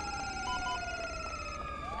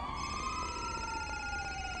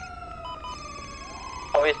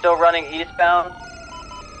 Are we still running eastbound?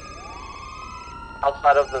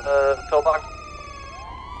 Outside of the pillbox?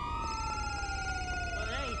 Well,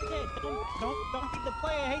 hey, shit, don't hate the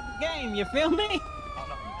player, hate the game, you feel me?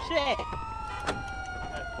 Shit.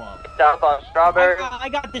 South on Strawberry. I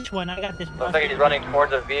got this one, Looks like he's running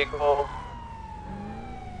towards a vehicle.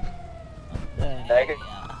 Negative.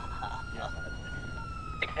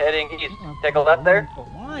 Heading east. Take a left there.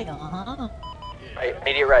 Why, Right,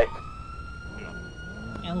 immediate right.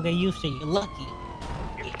 I'm gonna use it, you're lucky.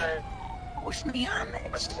 Push me on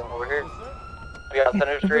this. Over here. We got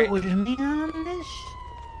Center Street. Push me on this.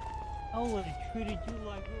 I would have treated you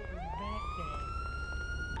like we were back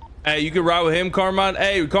there. Hey, you can ride with him, Carmine.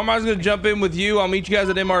 Hey, Carmine's gonna jump in with you. I'll meet you guys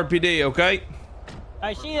at MRPD, okay?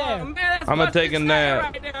 I see there. I'm gonna take a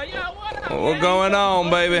nap. What's going on,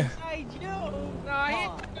 baby?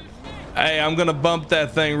 Hey, I'm gonna bump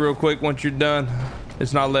that thing real quick once you're done.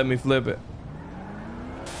 It's not letting me flip it.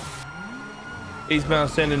 Eastbound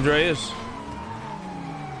San Andreas.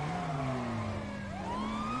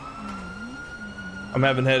 I'm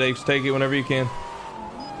having headaches. Take it whenever you can.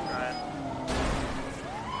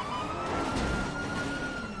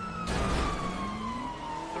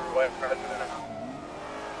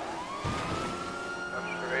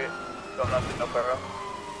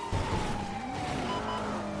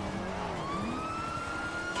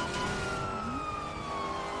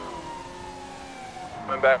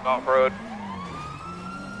 Coming back off road.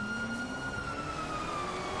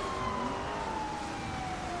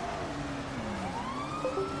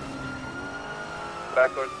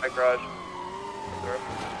 Back towards my garage.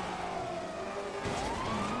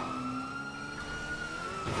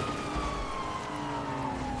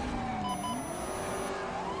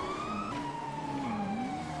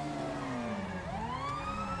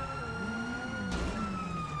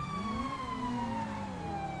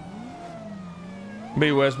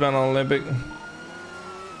 Be westbound on Olympic.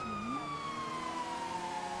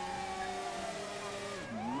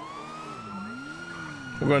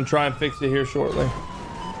 We're going to try and fix it here shortly.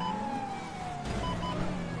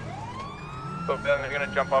 So then they're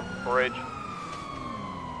gonna jump off the bridge.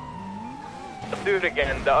 Let's do it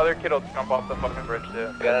again. The other kid will jump off the fucking bridge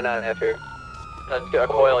too. Got a 9F here. Let's get a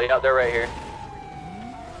coil. Yeah, they're right here.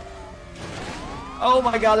 Oh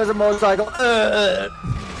my god, there's a motorcycle. Yeah.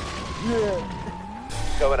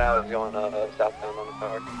 Going out is going southbound on the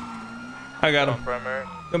car. I got him.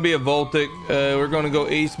 Gonna be a Voltic. We're gonna go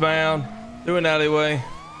eastbound through an alleyway.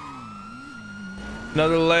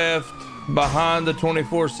 Another left behind the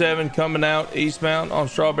 24/7 coming out eastbound on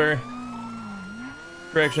Strawberry.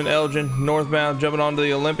 Direction Elgin, northbound, jumping onto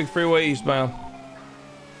the Olympic Freeway eastbound.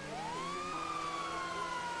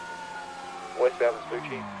 Westbound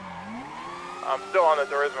Vespucci. I'm still on the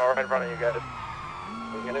Turismo right in front of you guys.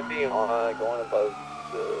 We're gonna be on going above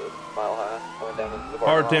the Mile High, going down into the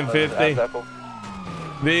bar. R1050.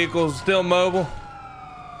 Vehicles still mobile.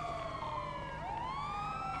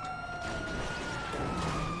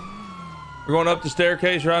 We're going up the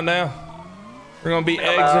staircase right now. We're going to be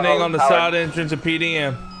exiting on the side entrance of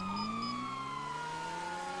PDM.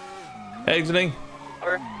 Exiting.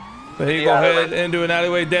 Vehicle head into an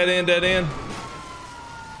alleyway. Dead end, dead end.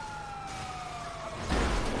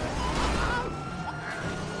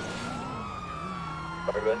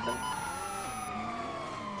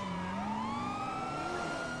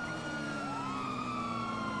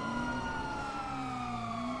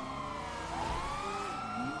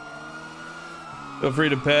 Feel free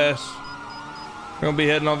to pass. We're gonna be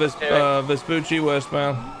heading on Vespucci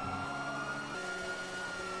westbound.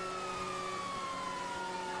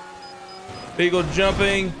 Vehicle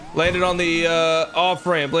jumping, landed on the off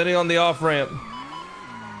ramp. Landing on the off ramp.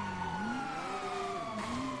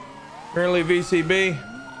 Currently VCB.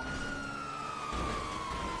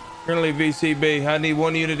 Currently VCB. I need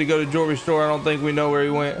one unit to go to jewelry store. I don't think we know where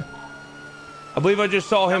he went. I believe I just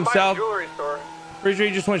saw him south. Jewelry store. Pretty sure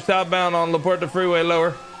he just went southbound on La Puerta Freeway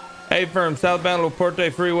lower. A-firm, southbound La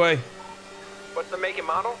Puerta Freeway. What's the make and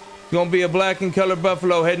model? Gonna be a black and colored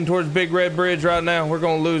Buffalo heading towards Big Red Bridge right now. We're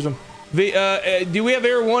gonna lose him. Do we have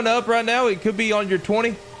Air 1 up right now? It could be on your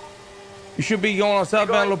 20. You should be going on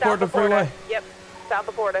southbound La Puerta Freeway. Yep, south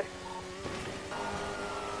of Porta.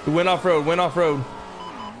 We went off road, went off road.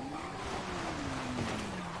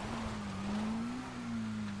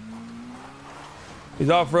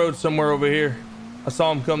 He's off road somewhere over here. I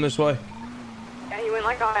saw him come this way. Yeah, he went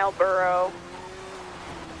like a burrow.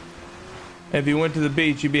 If he went to the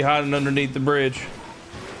beach, he'd be hiding underneath the bridge.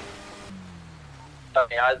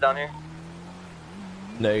 Any eyes down here?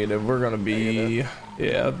 Negative. We're gonna be.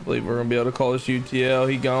 Yeah, I believe we're gonna be able to call this UTL.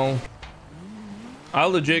 He gone. I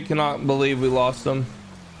legit cannot believe we lost them.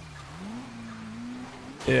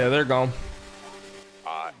 Yeah, they're gone.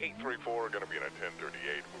 834 gonna be in a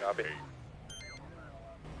 1038. Copy.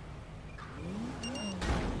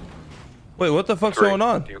 Wait, what the fuck's going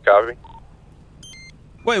on? Do you copy?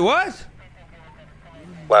 Wait, what?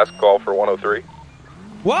 Last call for 103.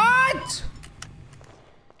 What?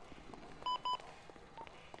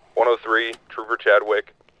 103, Trooper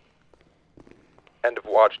Chadwick. End of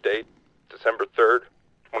watch date, December 3rd,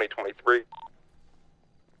 2023.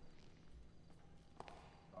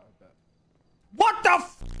 What the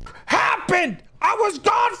f happened? I was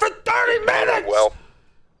gone for 30 minutes! Well,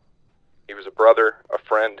 he was a brother, a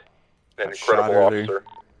friend, an incredible officer.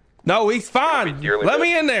 No, he's fine. Let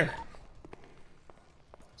me in there.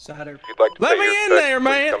 Cider. If you'd like to Let pay me your in respects, there, please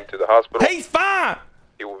man. Come to the hospital. He's fine.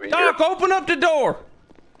 He will be Doc, here. open up the door.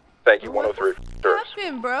 Thank you, 103. Service.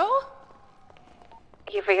 Happened, bro?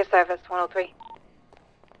 Thank you for your service, 103.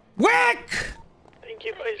 Wick! Thank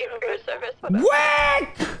you for your service.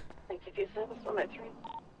 Wick! Thank you for your service, 103.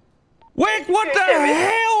 Wick, what the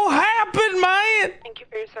hell happened, man? Thank you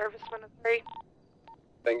for your service, 103.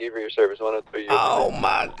 Thank you for your service, 103. Oh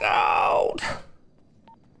my God.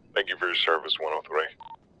 Thank you for your service, 103.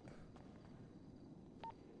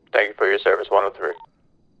 Thank you for your service, 103.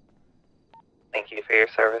 Thank you for your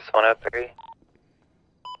service, 103.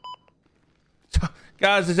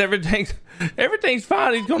 Guys, is everything's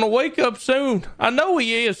fine. He's gonna wake up soon. I know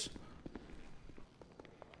he is.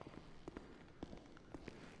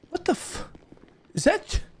 What the f? Is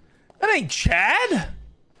that ain't Chad?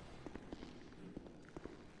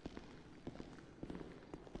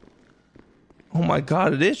 Oh my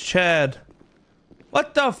God, it is Chad.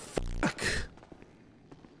 What the fuck?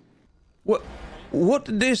 What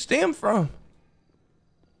did this stem from?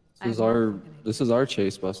 This is our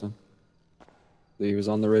chase, Bustin. He was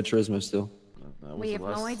on the red Turismo still. We have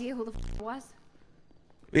no idea who the f it was.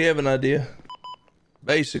 We have an idea.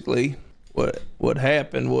 Basically, what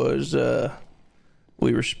happened was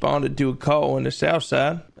we responded to a call in the south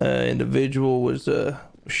side. Individual was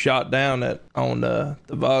shot down on the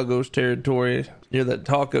Vagos territory near that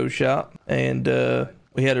taco shop, and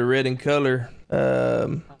we had a red in color.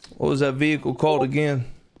 What was that vehicle called again?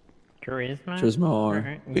 Turismo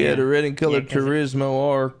R. We had a red and colored Turismo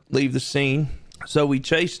R leave the scene. So we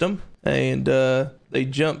chased them, and they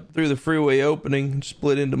jumped through the freeway opening and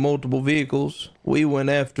split into multiple vehicles. We went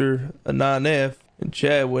after a 9F, and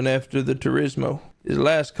Chad went after the Turismo. His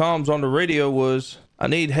last comms on the radio was, "I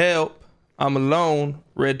need help. I'm alone.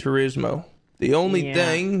 Red Turismo." The only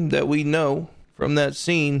thing that we know from that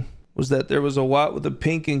scene was that there was a white with a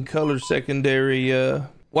pink and color secondary,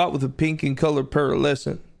 white with a pink and color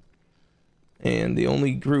pearlescent. And the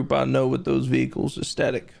only group I know with those vehicles is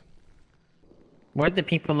Static. What did the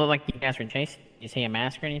people look like you guys were chasing? Did you see a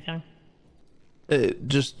mask or anything?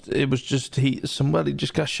 Somebody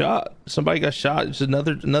just got shot. Somebody got shot. It's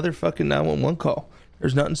another fucking 911 call.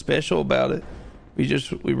 There's nothing special about it.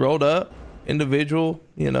 We rolled up, individual,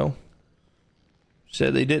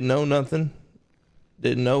 said they didn't know nothing.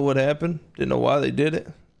 Didn't know what happened. Didn't know why they did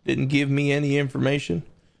it. Didn't give me any information.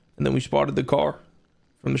 And then we spotted the car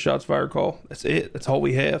from the shots fired call. That's it. That's all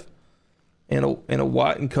we have. And a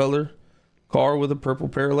white in color car with a purple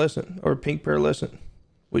pearlescent or a pink pearlescent,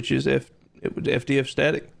 which is FDF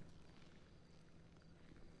Static.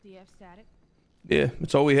 DF Static? Yeah,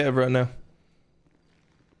 that's all we have right now.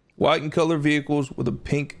 White in color vehicles with a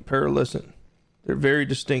pink pearlescent. They're very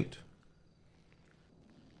distinct.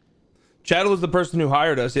 Chad was the person who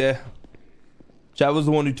hired us, yeah. Chad was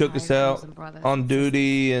the one who took us out on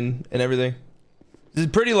duty and everything. This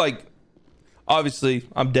is pretty, like, obviously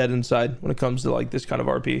I'm dead inside when it comes to like this kind of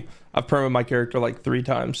RP. I've permed my character like 3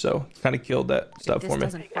 times, so it's kind of killed that stuff for me.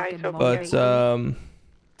 But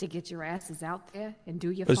to get your asses out there and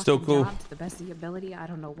do your it's still cool. job to the best of your ability, I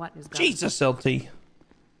don't know what is going Jesus, LT.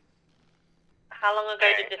 How long ago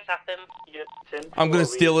did this happen? I'm gonna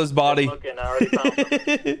steal his body.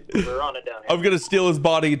 I'm gonna steal his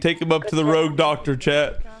body and take him up to the rogue doctor,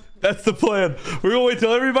 chat. That's the plan. We're gonna wait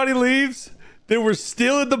till everybody leaves, then we're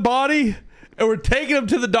stealing the body, and we're taking him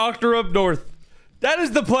to the doctor up north. That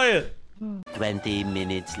is the plan. 20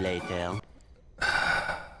 minutes later.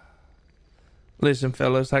 Listen,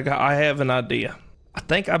 fellas, I have an idea. I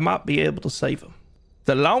think I might be able to save him. It's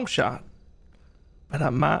a long shot, but I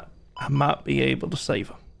might be able to save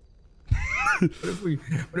him. What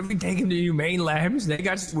if we take him to humane labs? They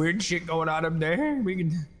got some weird shit going on up there. We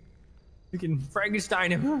can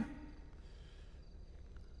Frankenstein him.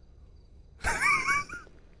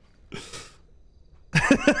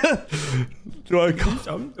 Do I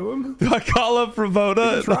call up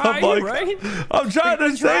Ramona? I'm like, right? I'm trying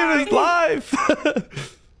to save his life.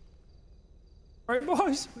 Right,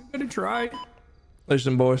 boys? We're gonna try.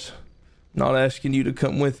 Listen, boys, not asking you to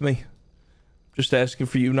come with me. Just asking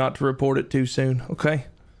for you not to report it too soon, okay?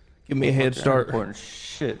 Give me a head start. Important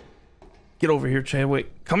shit. Get over here,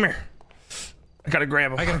 Chadwick. Come here. I gotta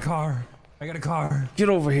grab him. I got a car. Get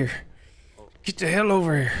over here. Get the hell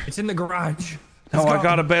over here. It's in the garage. Oh, I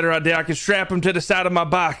got a better idea. I can strap him to the side of my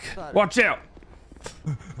bike. Watch out.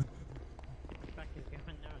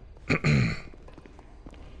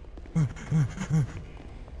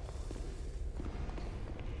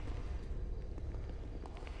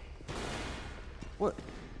 What?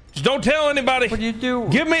 Just don't tell anybody. What do you do?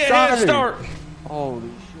 Give me a head start. Holy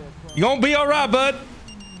shit. You gonna be all right, bud.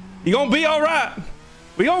 You gonna be all right.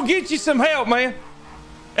 We gonna get you some help, man.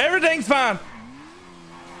 Everything's fine.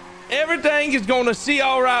 Everything is gonna see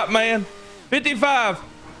all right, man. 55.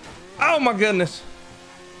 Oh my goodness.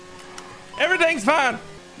 Everything's fine.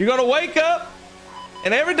 You're gonna wake up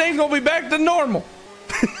and everything's gonna be back to normal.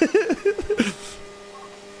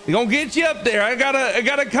 We're gonna get you up there. I got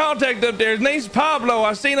a contact up there. His name's Pablo.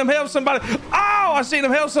 I seen him help somebody. Oh, I seen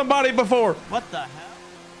him help somebody before. What the hell?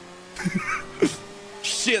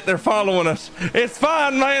 Shit, they're following us. It's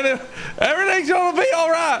fine, man. Everything's gonna be all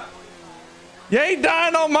right. You ain't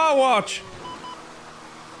dying on my watch.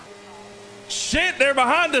 Shit, they're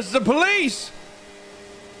behind us. The police.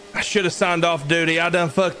 I should have signed off duty. I done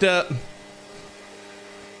fucked up.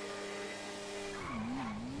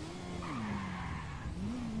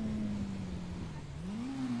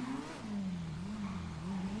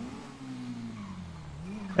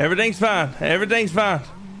 Everything's fine. Everything's fine.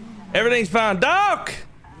 Everything's fine. Doc!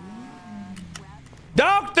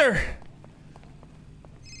 Doctor!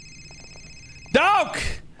 Doc!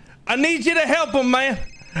 I need you to help him, man.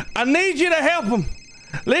 I need you to help him.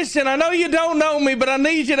 Listen, I know you don't know me, but I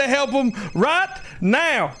need you to help him right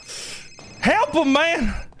now. Help him,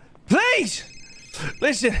 man. Please.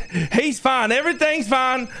 Listen, he's fine. Everything's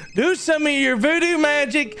fine. Do some of your voodoo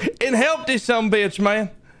magic and help this sumbitch, man.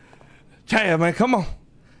 Chad, man, come on.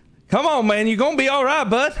 Come on, man. You're gonna be all right,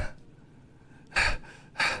 bud.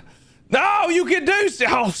 No, you can do so.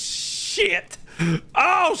 Oh, shit.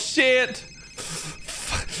 Oh, shit.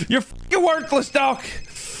 You're fucking worthless, Doc.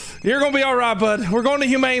 You're gonna be all right, bud. We're going to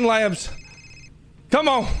Humane Labs. Come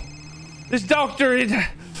on. This doctor,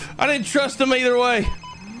 I didn't trust him either way.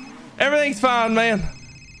 Everything's fine, man.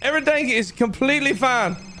 Everything is completely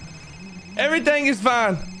fine. Everything is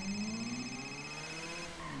fine.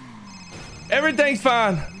 Everything's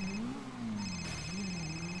fine.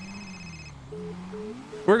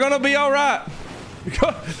 We're gonna be all right.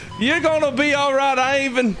 You're gonna be all right. I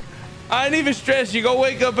ain't even stressed. You're gonna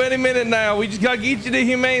wake up any minute now. We just gotta get you to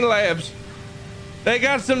Humane Labs. They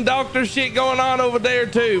got some doctor shit going on over there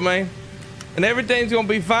too, man. And everything's gonna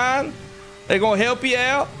be fine. They're gonna help you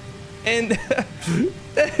out. And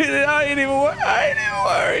I ain't even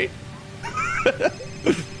worried.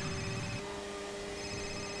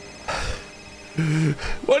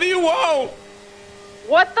 What do you want?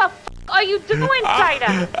 What the f are you doing,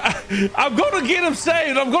 Cider? I'm gonna get him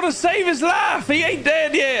saved. I'm gonna save his life. He ain't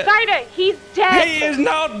dead yet. Cider, he's dead. He is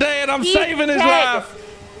not dead. I'm He's saving his dead. life.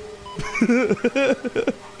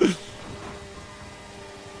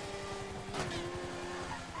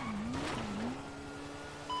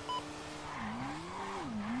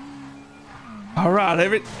 All right,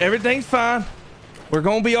 everything's fine. We're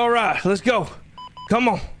gonna be all right. Let's go. Come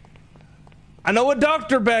on. I know a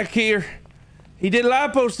doctor back here. He did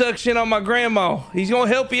liposuction on my grandma. He's gonna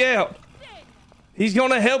help you out. He's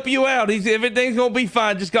gonna help you out. Everything's gonna be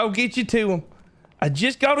fine. Just gotta get you to him. I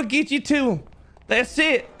just gotta get you to him. That's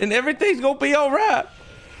it. And everything's gonna be all right.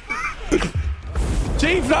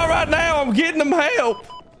 Chief, not right now. I'm getting him help.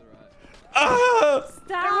 Stop.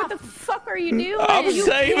 What the fuck are you doing? I'm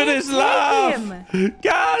saving his life.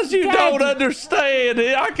 Guys, you don't understand.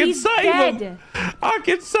 I can save him. I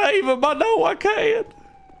can save him. I know I can.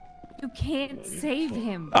 You can't save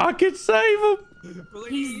him. I can save him.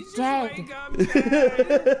 He's dead.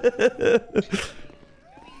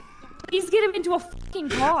 Please get him into a fucking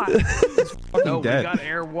car. No, we dead. got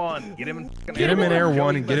Air 1. Get him in Get him in Air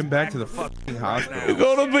 1 and get him back to the fucking hospital. You're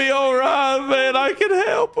gonna be all right, man. I can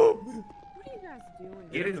help him.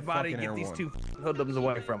 Get his body, get these two hoodlums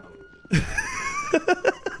away from him.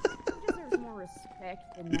 There's more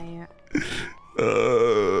respect than that.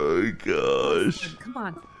 Oh, gosh. Come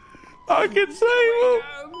on. I can save him.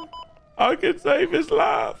 I can save his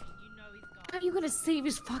life. How are you gonna save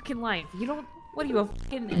his fucking life? You don't. What are you, a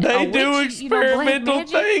fucking? They a do witch? You don't blame experimental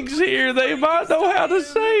magic? things here. They might know how to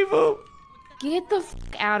save him. Get the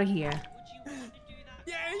fuck out of here.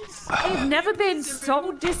 I've never been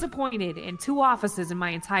so disappointed in two officers in my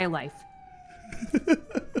entire life.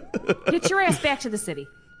 Get your ass back to the city.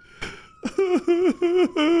 He's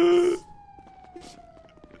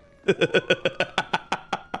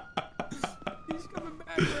coming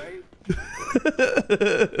back, right?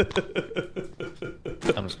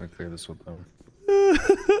 I'm just gonna clear this with them.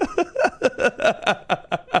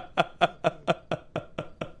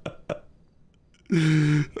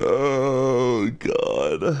 Oh,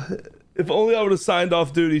 God. If only I would have signed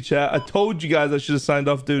off duty, chat. I told you guys I should have signed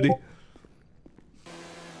off duty. It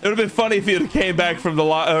would have been funny if he would have came back from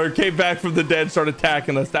the dead and started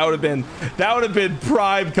attacking us. That would have been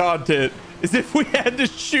prime content. As if we had to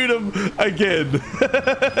shoot him again.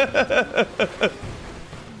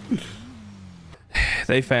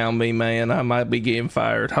 They found me, man. I might be getting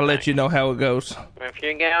fired. I'll let you know how it goes. If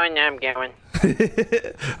you're going, I'm going.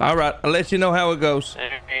 All right, I'll let you know how it goes.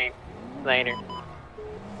 Alright, later.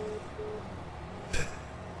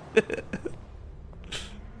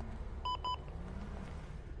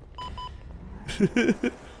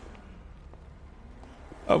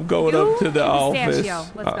 I'm going up to the office.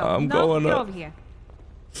 Let's go. I'm no, going get up. over here.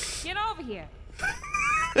 Get over here.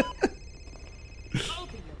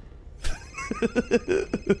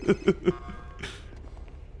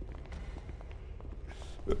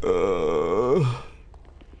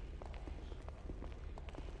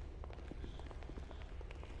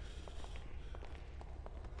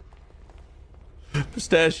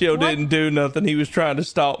 Pistachio didn't do nothing. He was trying to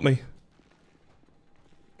stop me.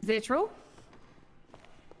 Is it true?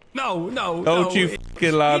 No. Don't you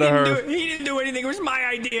fucking lie to her. He didn't do anything. It was my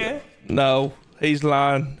idea. No, he's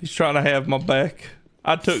lying. He's trying to have my back.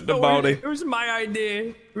 I took the body. It was my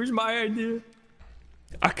idea.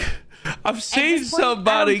 I've seen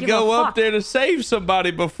somebody go up there to save somebody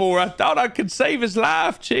before. I thought I could save his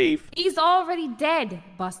life, Chief. He's already dead,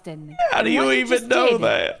 Bustin. How do you even know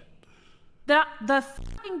that? The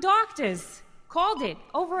fucking doctors called it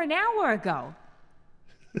over an hour ago.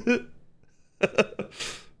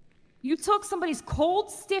 You took somebody's cold,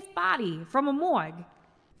 stiff body from a morgue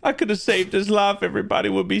I could have saved his life. Everybody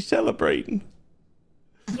would be celebrating.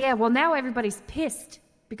 Yeah, well, now everybody's pissed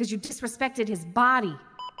because you disrespected his body.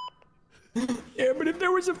 Yeah, but if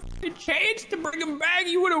there was a fucking chance to bring him back,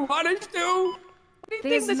 you would have wanted us to.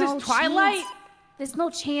 There's this no is Twilight? chance. There's no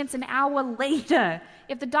chance an hour later.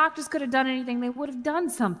 If the doctors could have done anything, they would have done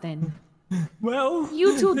something. Well,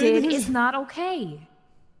 you two did is not okay.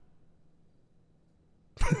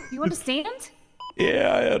 You understand?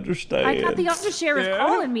 Yeah, I understand. I got the undersheriff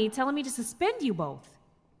calling me, telling me to suspend you both.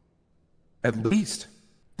 At least.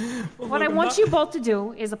 What I want you both to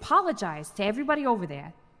do is apologize to everybody over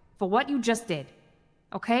there for what you just did.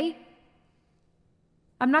 Okay?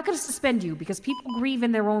 I'm not gonna suspend you because people grieve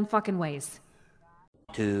in their own fucking ways.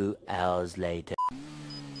 2 hours later.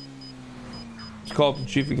 Let's call up the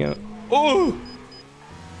chief again. Oh!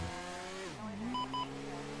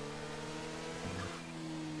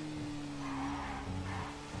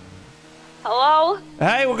 Hello?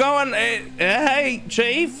 Hey, we're going. Hey,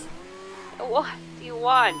 chief. What do you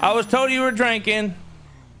want? I was told you were drinking.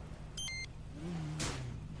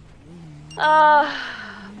 Y'all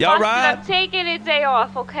Bustin, right? I'm taking a day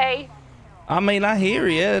off, okay? I mean, I hear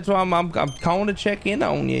you. That's why I'm calling to check in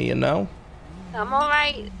on you, you know? I'm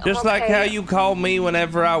alright. Just like how you called me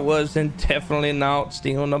whenever I wasn't definitely not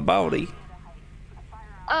stealing a body.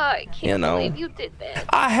 I can't You know. believe you did that.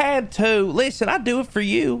 I had to. Listen, I do it for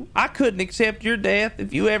you. I couldn't accept your death.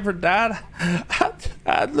 If you ever died,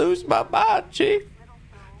 I'd lose my mind, chief.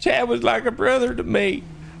 Chad was like a brother to me.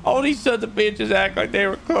 All these sons of bitches act like they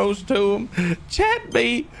were close to him. Chad and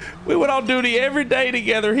me, we went on duty every day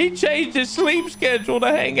together. He changed his sleep schedule to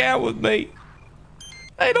hang out with me.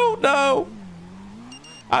 They don't know.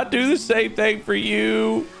 I do the same thing for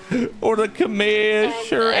you, or the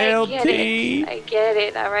commish, or LT. I get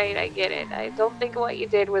it. All right, I get it. I don't think what you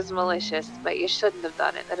did was malicious, but you shouldn't have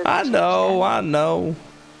done it. That I know.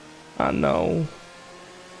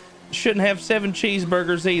 Shouldn't have 7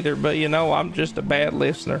 cheeseburgers either, but you know, I'm just a bad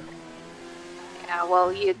listener. Yeah,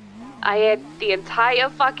 well, I had the entire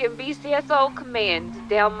fucking BCSO command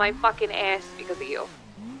down my fucking ass because of you.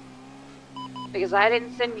 Because I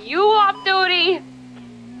didn't send you off duty.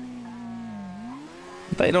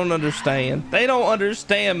 They don't understand. They don't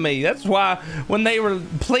understand me. That's why when they were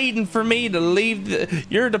pleading for me to leave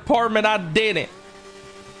your department, I didn't.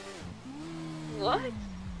 What?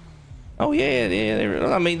 Oh, yeah.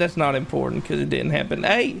 I mean, that's not important because it didn't happen.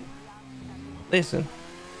 Hey, listen.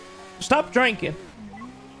 Stop drinking.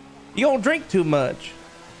 You don't drink too much.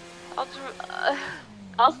 I'll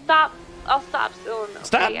stop soon. Okay?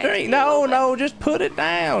 Stop drinking. No, just put it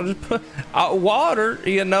down. Just put water,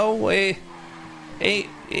 you know.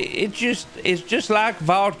 It's just like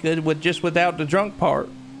vodka without the drunk part.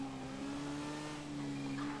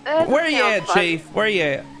 Where you at, Chief? Where you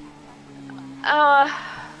at?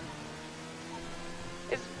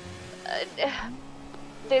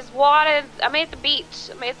 There's water. I'm at the beach.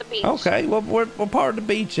 Okay, what part of the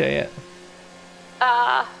beach at?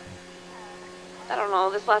 I don't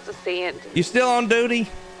know. There's lots of sand. You still on duty?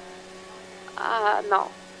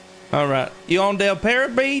 No. All right. You on Del Perro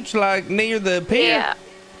Beach, like near the pier?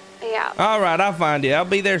 Yeah. All right, I'll find you. I'll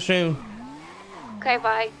be there soon. Okay,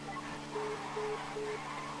 bye.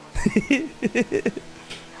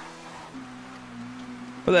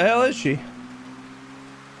 Where the hell is she?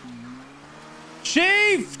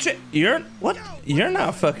 Chief! You're not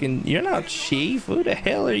Chief. Who the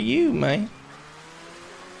hell are you, man?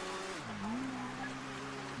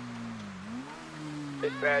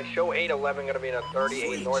 Dispatch, show 811 gonna be in a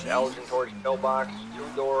 38 North Elgin towards pillbox,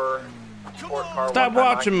 2-door sport car. Stop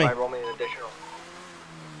watching me. Only an additional.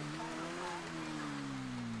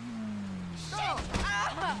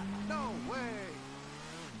 No way.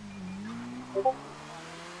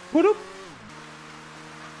 What up?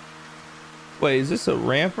 Wait, is this a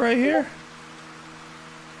ramp right here?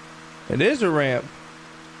 It is a ramp.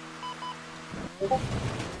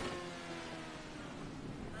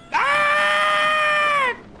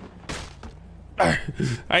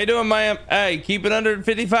 How you doing, ma'am? Hey, keep it under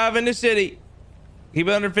 55 in the city. Keep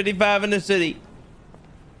it under 55 in the city.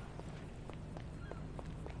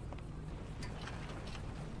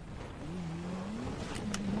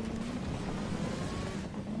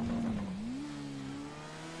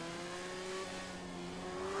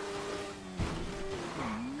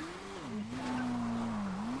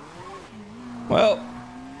 Well,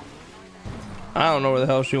 I don't know where the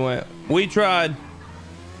hell she went. We tried.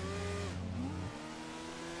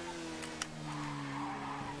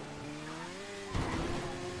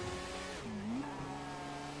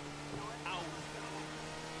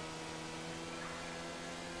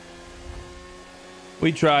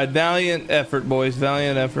 We tried. Valiant effort, boys.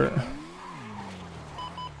 Valiant effort.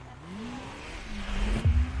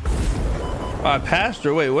 Oh, I passed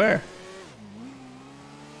her. Wait, where?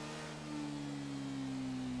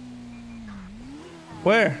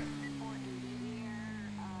 Where?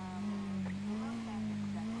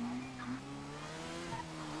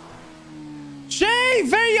 Chief,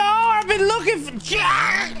 there you are. I've been looking for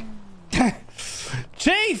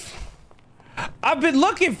Chief. I've been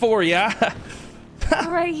looking for you.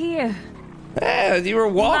 Right here. Yeah, you were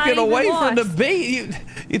walking Not away even from the lost. beat.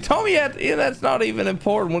 You told me that's not even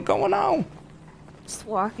important. What's going on? Just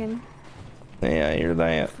walking. Yeah, I hear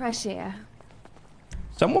that. Fresh air.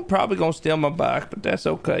 Someone probably gonna steal my bike, but that's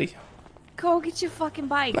okay. Go get your fucking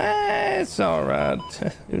bike. It's all right.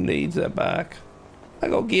 Who needs that bike? I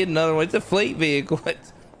go get another one. It's a fleet vehicle. It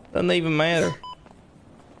doesn't even matter.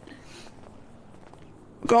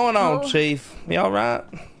 What's going on, Chief? You all right?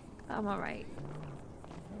 I'm all right.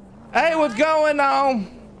 Hey, what's going on?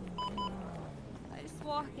 I just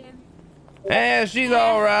walking. Yeah, she's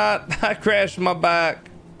all right. I crashed my bike.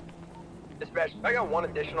 Dispatch, I got one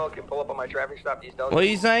additional. Can pull up on my traffic stop. These What are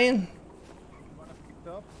you saying?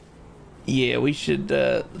 Yeah, we should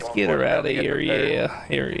let's get her out of here. Yeah,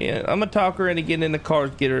 here. I'm gonna talk her into getting in the car,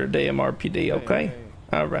 get her a damn RPD. Okay.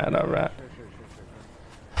 All right.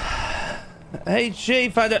 Hey,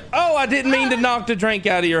 Chief. I didn't mean to knock the drink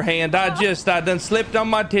out of your hand. I done slipped on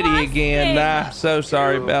my titty again. So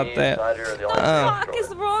sorry about that. What the fuck is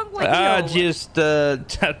wrong with I you? just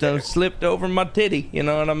done slipped over my titty. You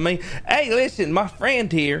know what I mean? Hey, listen, my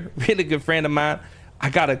friend here, really good friend of mine. I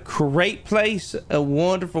got a great place, a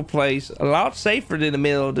wonderful place, a lot safer than the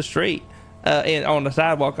middle of the street, and on the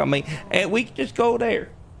sidewalk. I mean, and we can just go there.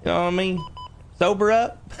 You know what I mean? Sober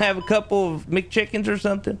up, have a couple of McChickens or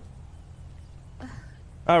something.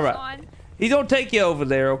 All right. He's gonna take you over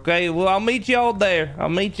there, okay? Well, I'll meet you all there.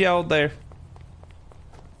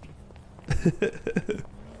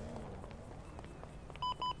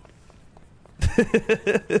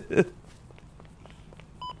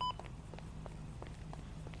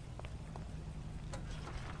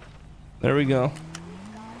 There we go.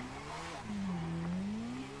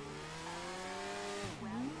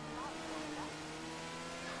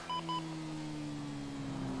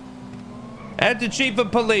 At the chief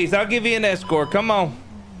of police, I'll give you an escort. Come on.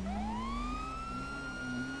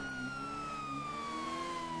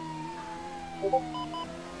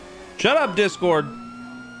 Shut up, Discord.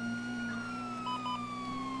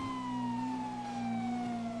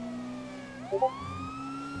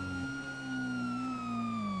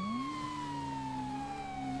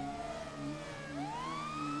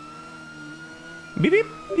 Beep, beep,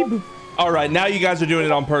 beep, beep. All right, now you guys are doing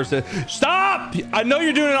it on purpose. Stop! I know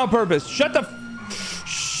you're doing it on purpose. Shut the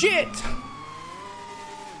shit.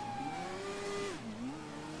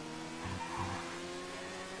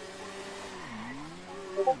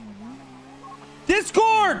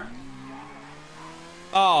 Discord!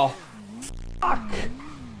 Oh, fuck.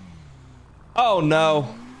 Oh,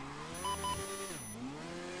 no.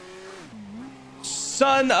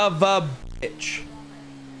 Son of a bitch.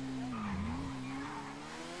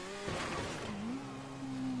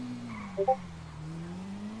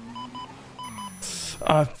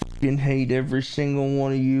 I fucking hate every single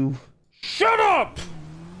one of you. Shut up!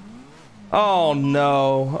 Oh,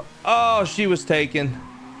 no. Oh, she was taken.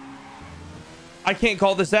 I can't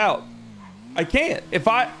call this out. I can't. If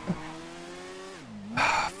I...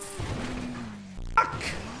 Fuck.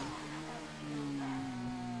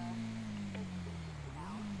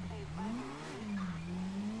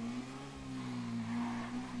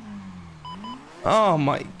 Oh,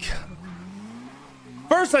 my God.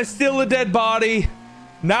 First, I steal a dead body.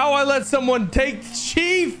 Now I let someone take the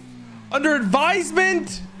chief under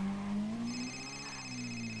advisement.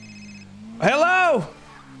 Hello.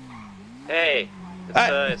 Hey,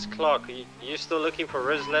 it's Clark. Are you still looking for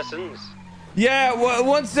Riz lessons? Yeah. Well,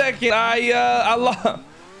 1 second. I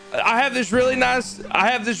have this really nice.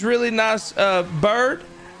 Bird,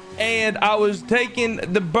 and I was taking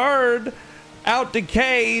the bird out the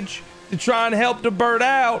cage to try and help the bird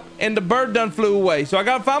out, and the bird done flew away. So I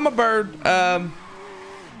gotta find my bird.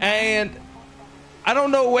 And I don't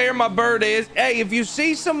know where my bird is. Hey, if you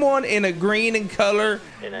see someone in a green and color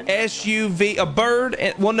SUV, a bird,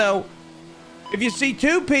 and well, no, if you see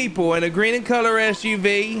two people in a green and color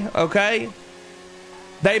SUV, okay,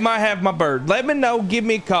 they might have my bird. Let me know. Give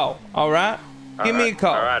me a call. All right. Give me a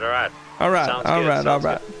call. All right. All right.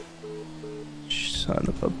 Son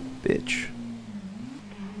of a bitch.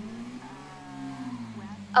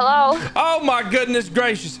 Hello? Oh my goodness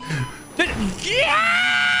gracious. Yeah!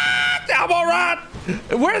 I'm all right.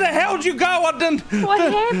 Where the hell'd you go? I done. What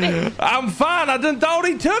happened? I'm fine. I done thought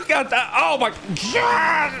he took out the. Oh my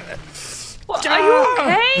God. What, are you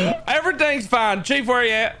okay? Everything's fine. Chief, where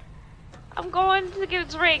you at? I'm going to get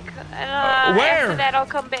a drink, and where? after that I'll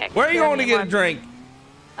come back. Where are you going to get a drink?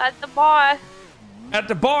 At the bar. At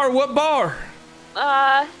the bar? What bar?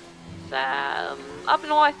 Up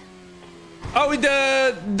north. Oh,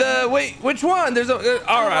 wait, which one? There's a.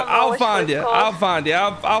 All right, I'll find you. I'll find you.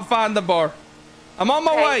 I'll find the bar. I'm on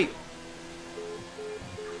my way.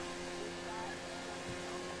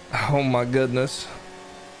 Oh my goodness.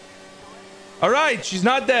 All right, she's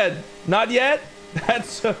not dead. Not yet.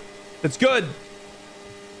 That's good.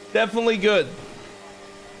 Definitely good.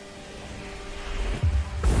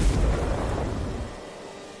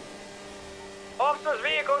 Officer's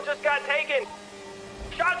vehicle just got taken.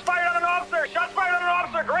 Shots fired on an officer. Shots fired on an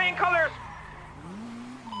officer. Green colors.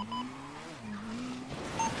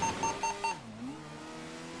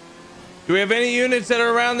 Do we have any units that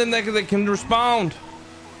are around them that can respond?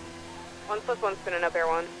 1+1 spinning up, Air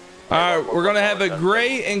 1. All right, we're gonna have a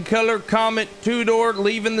gray and color Comet 2-door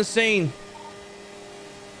leaving the scene.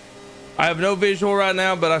 I have no visual right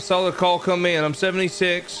now, but I saw the call come in. I'm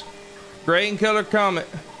 76. Gray and color Comet.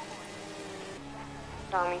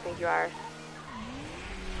 Tommy, thank you, Iris.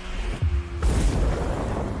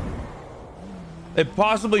 They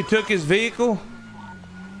possibly took his vehicle.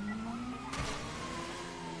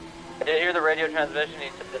 I did hear the radio transmission. He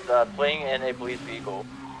said it's fleeing in a police vehicle.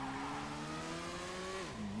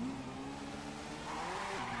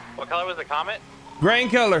 What color was the Comet? Gray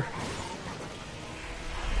and color.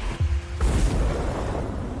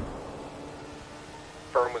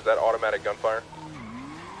 Firm, was that automatic gunfire?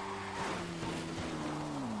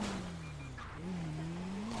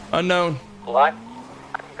 Unknown. Black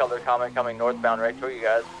color Comet coming northbound right toward you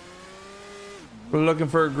guys. We're looking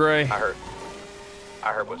for a gray. I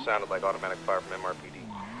heard what sounded like automatic fire from MRPD.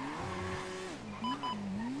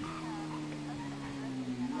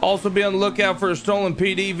 Also be on the lookout for a stolen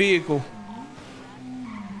PD vehicle.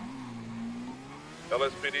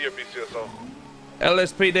 LSPD or BCSO?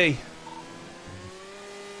 LSPD.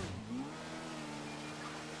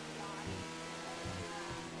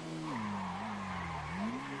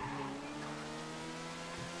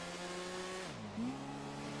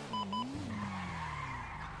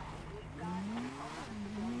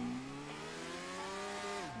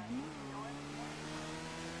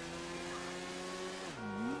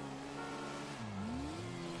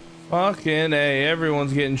 Fucking A,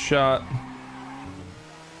 everyone's getting shot.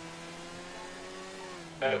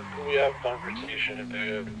 We have conversation and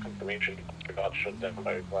the confirmation got shut down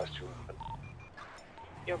by class 2.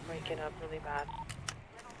 You're breaking up really bad.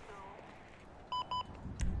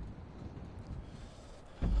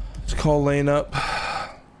 Let's call lane up.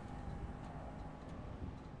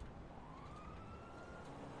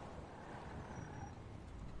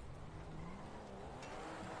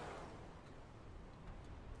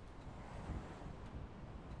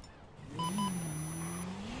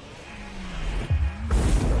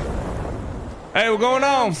 Hey, what's going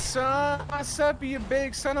on? Son, what's up, you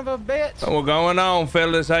big son of a bitch? What's going on,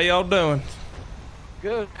 fellas? How y'all doing?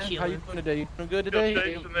 Good, man. How you doing today? You doing good today?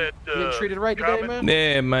 Getting treated right today, man?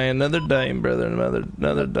 Yeah, man. Another day, brother.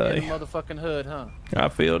 Another day. In the motherfucking hood, huh? I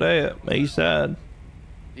feel that. East side.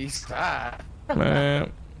 East side.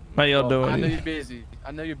 Man, how y'all doing? I know you're busy.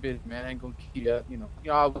 I know you're busy, man. I ain't gonna keep you up. You know,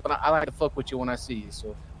 I like to fuck with you when I see you.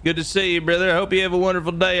 So good to see you, brother. I hope you have a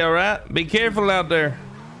wonderful day. All right. Be careful out there.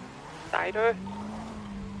 Cider?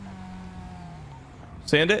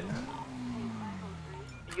 Send it.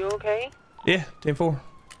 You okay? Yeah, 10-4.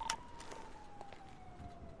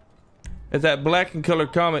 If that black and color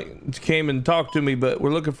Comet came and talked to me, but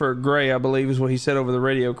we're looking for a gray, I believe is what he said over the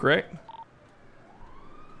radio, correct?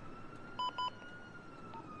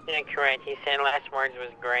 Yeah, correct. He said last words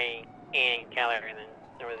was gray and color, and then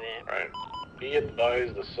that was it. Right. Be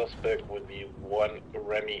advised the suspect would be one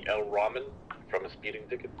Remy L. Ramen from a speeding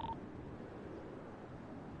ticket.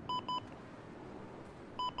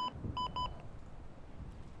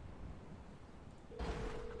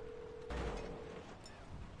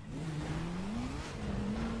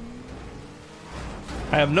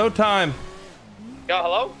 I have no time. Yeah,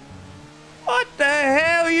 hello? What the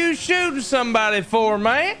hell you shooting somebody for,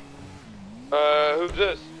 man? Who's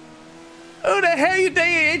this? Who the hell you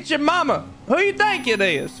think it's your mama? Who you think it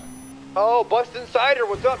is? Oh, Bustin Cider,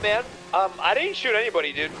 what's up, man? I didn't shoot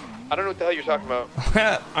anybody, dude. I don't know what the hell you're talking about.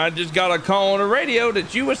 I just got a call on the radio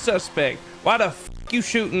that you were suspect. Why the f you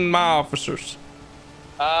shooting my officers?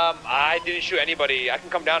 I didn't shoot anybody. I can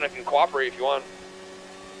come down and I can cooperate if you want.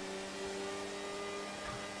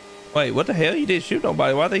 Wait, what the hell? You didn't shoot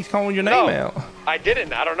nobody. Why are they calling your name out? I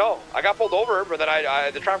didn't. I don't know. I got pulled over, but then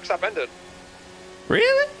the traffic stop ended.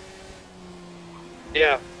 Really?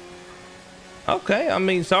 Yeah. Okay. I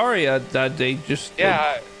mean, sorry. They just.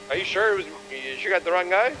 Yeah. Are you sure you got the wrong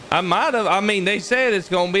guy? I might have. I mean, they said it's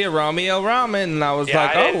gonna be a Romeo Ramen, and I was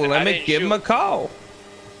like, let me give him a call.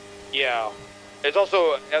 Yeah. It's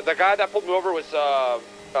also the guy that pulled me over was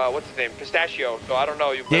what's his name? Pistachio. So I don't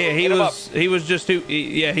know. Yeah, he was. He was just too.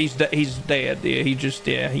 Yeah, he's dead. Yeah, he just.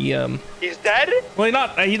 Yeah, he. He's dead?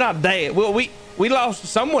 Well, he's not dead. Well, we lost.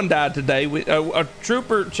 Someone died today. A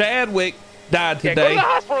trooper Chadwick died today. Go to the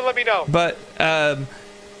hospital and let me know. But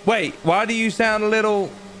wait, why do you sound a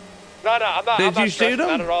little? No, I'm not. Did you shoot him?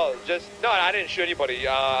 Not at all. Just no, I didn't shoot anybody.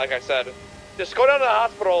 Like I said, just go down to the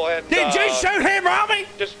hospital and. Did you shoot him, Robbie?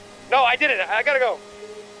 Just no, I didn't. I gotta go.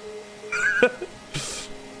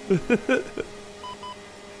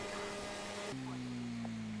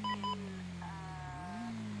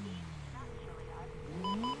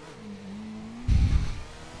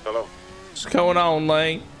 Hello. What's going on,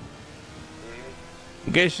 Lane?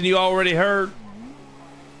 I'm guessing you already heard.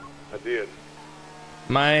 I did.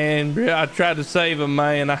 Man, I tried to save him,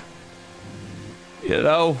 man. We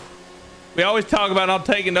always talk about not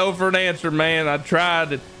taking no for an answer, man. I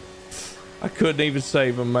tried it. I couldn't even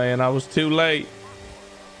save him, man. I was too late.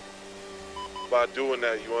 By doing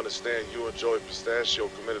that, you understand you and Joey Pistachio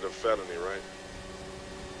committed a felony,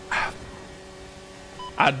 right?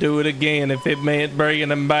 I'd do it again if it meant bringing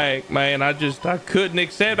him back, man. I couldn't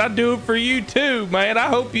accept. I'd do it for you too, man. I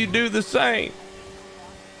hope you do the same.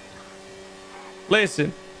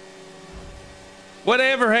 Listen,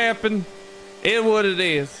 whatever happened, it's what it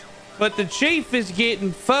is. But the chief is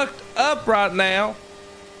getting fucked up right now.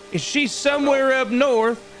 And she's somewhere up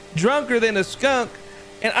north, drunker than a skunk.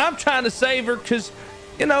 And I'm trying to save her because,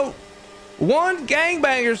 one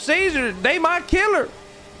gangbanger sees her, they might kill her.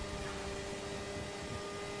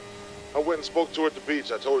 I went and spoke to her at the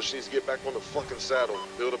beach. I told her she needs to get back on the fucking saddle,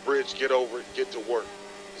 build a bridge, get over it, get to work.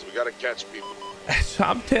 Because we gotta catch people.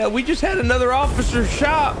 We just had another officer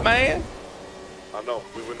shot, man. I know.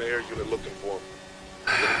 We were in the air unit looking for him.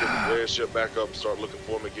 We're gonna get the red ship back up and start looking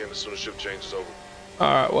for him again as soon as shift change is over. All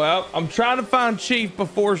right, well, I'm trying to find Chief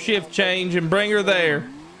before shift change and bring her there.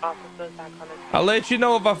 I'll let you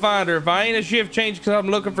know if I find her. If I ain't a shift change, because I'm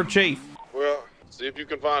looking for Chief. Well, see if you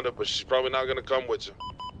can find her, but she's probably not gonna come with you.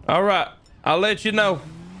 All right, I'll let you know.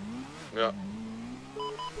 Yeah.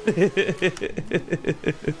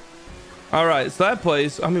 All right, so that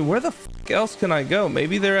place, I mean, where the fuck else can I go?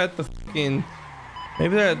 Maybe they're at the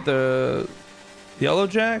Yellow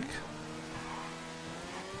Jack?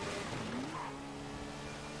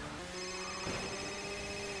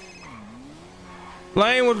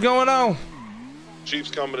 Lane, what's going on? Chief's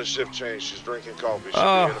coming to shift change. She's drinking coffee.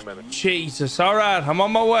 She'll be in a minute. Jesus. All right, I'm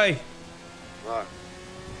on my way. All right.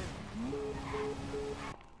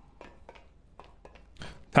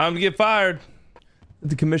 Time to get fired.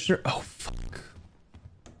 The commissioner. Oh, fuck.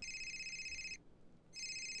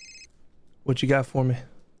 What you got for me?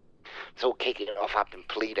 It's all kicking off up in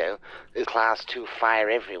Toledo. There's class 2 fire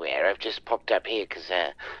everywhere. I've just popped up here because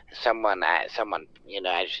someone, I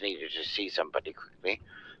just needed to see somebody quickly.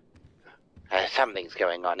 Something's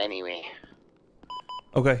going on anyway.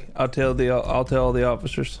 Okay, I'll tell all the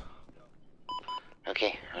officers.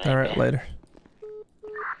 Okay. All right, later.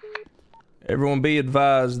 Everyone be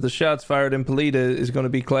advised, the shots fired in Polita is going to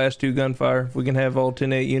be class 2 gunfire. If we can have all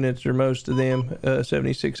 10-8 units or most of them,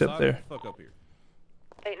 76 up there. Fuck up here.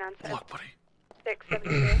 897. What, buddy?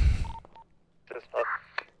 673.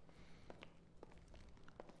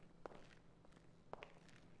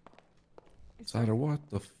 Cider, what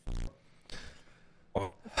the f...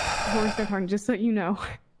 Horse their tongue, just so you know.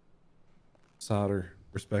 Cider,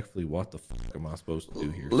 respectfully, what the fuck am I supposed to do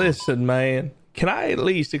here? Listen, man, can I at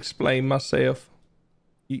least explain myself?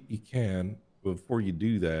 You can, but before you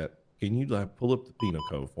do that, can you pull up the penal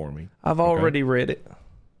code for me? I've already read it.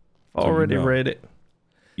 Read it.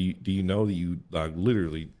 Do you know that you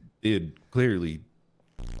literally did clearly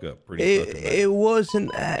fuck up pretty it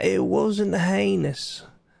wasn't heinous.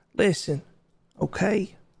 Listen,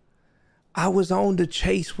 okay? I was on the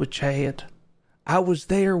chase with Chad. I was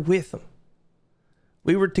there with him.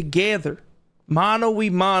 We were together. Mano y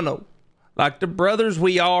mano. Like the brothers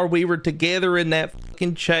we are, we were together in that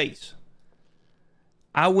fucking chase.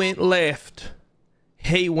 I went left.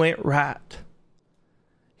 He went right.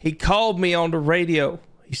 He called me on the radio.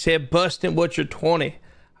 He said, Bustin, what's your 20?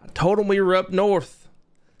 I told him we were up north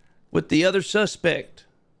with the other suspect.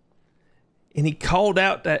 And he called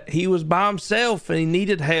out that he was by himself and he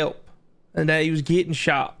needed help and that he was getting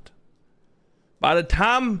shot. By the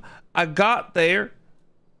time I got there.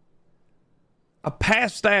 I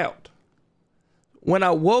passed out. When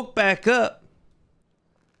I woke back up,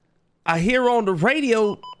 I hear on the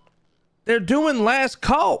radio they're doing last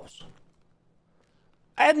calls.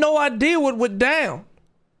 I had no idea what went down.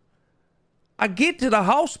 I get to the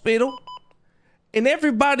hospital and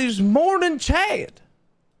everybody's mourning Chad.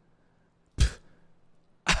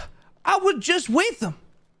 I was just with them.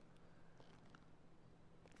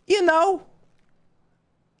 You know,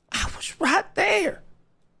 I was right there.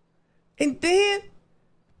 And then,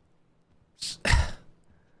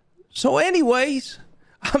 so anyways,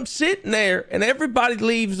 I'm sitting there and everybody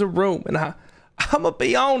leaves the room. And I'm going to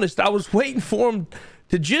be honest, I was waiting for him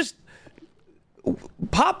to just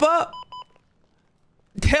pop up,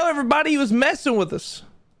 tell everybody he was messing with us.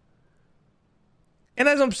 And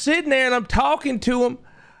as I'm sitting there and I'm talking to him,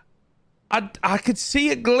 I could see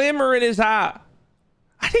a glimmer in his eye.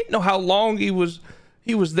 I didn't know how long he was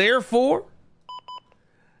there for.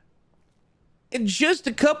 And just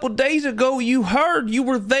a couple days ago, you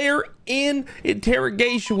were there in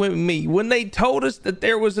interrogation with me when they told us that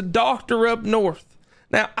there was a doctor up north.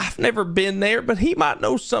 Now, I've never been there, but he might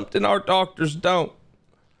know something our doctors don't.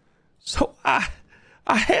 So I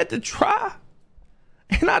had to try,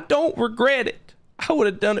 and I don't regret it. I would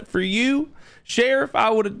have done it for you. Sheriff,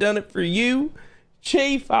 I would have done it for you.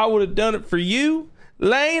 Chief, I would have done it for you.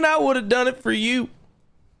 Lane, I would have done it for you.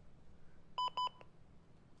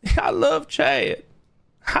 I love Chad.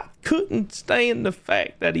 I couldn't stand the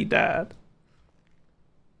fact that he died.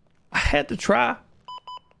 I had to try.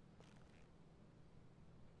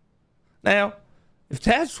 Now, if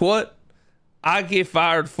that's what I get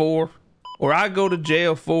fired for, or I go to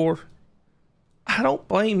jail for, I don't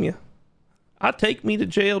blame you. I take me to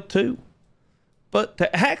jail too. But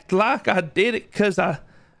to act like I did it because I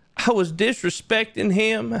was disrespecting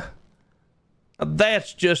him,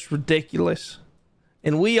 that's just ridiculous.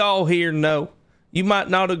 And we all here know you might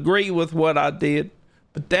not agree with what I did,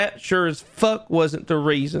 but that sure as fuck wasn't the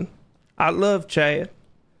reason. I love Chad.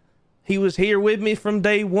 He was here with me from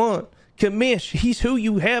day one. Commish, he's who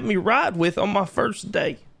you had me ride with on my first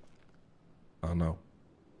day. I know.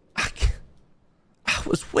 I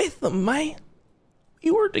was with them, man.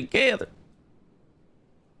 We were together.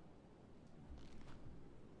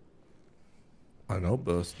 I know,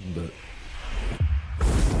 Bustin, but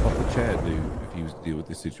what would Chad do if he was to deal with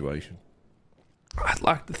this situation? I'd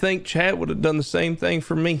like to think Chad would have done the same thing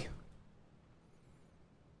for me.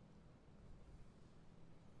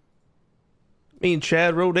 Me and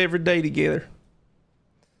Chad rode every day together.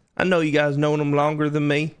 I know you guys known him longer than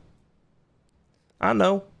me. I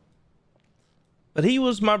know. But he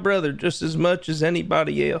was my brother just as much as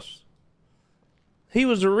anybody else. He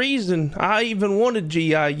was the reason I even wanted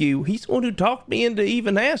GIU. He's the one who talked me into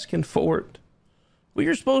even asking for it. We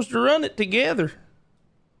were supposed to run it together.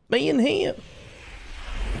 Me and him.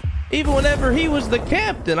 Even whenever he was the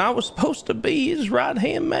captain, I was supposed to be his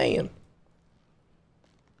right-hand man.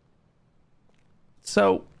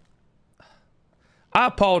 So, I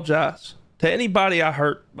apologize to anybody I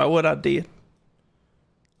hurt by what I did.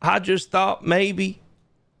 I just thought maybe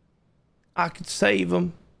I could save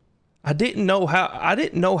him. I didn't know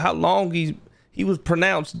how long he was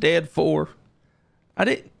pronounced dead for. I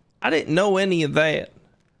didn't know any of that.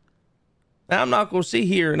 Now, I'm not gonna sit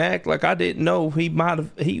here and act like I didn't know he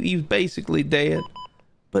was basically dead.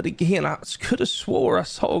 But again, I could have swore I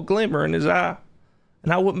saw a glimmer in his eye.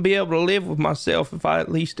 And I wouldn't be able to live with myself if I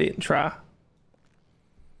at least didn't try.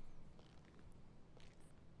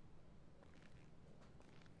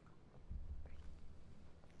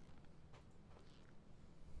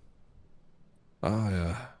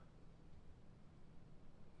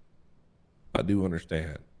 I do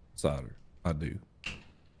understand, Cider. I do.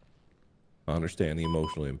 I understand the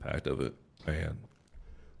emotional impact of it, and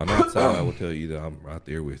on that side, I will tell you that I'm right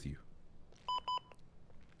there with you.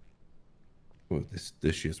 Well,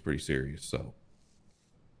 this shit's pretty serious, so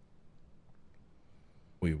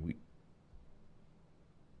we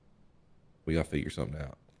gotta figure something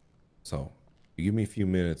out. So, you give me a few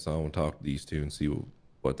minutes. I want to talk to these two and see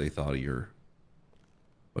what they thought of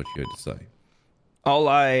what you had to say. All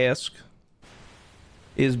I ask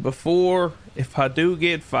is if I do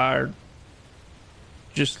get fired,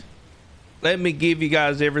 just let me give you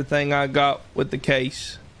guys everything I got with the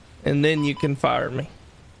case, and then you can fire me.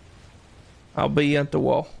 I'll be at the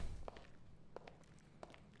wall.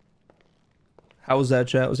 How was that,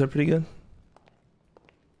 chat? Was that pretty good?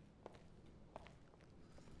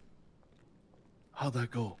 How'd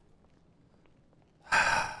that go?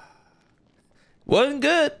 Wasn't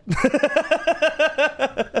good. It's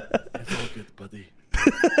all good, buddy.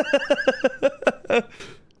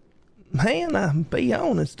 man, I'll be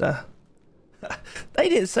honest. They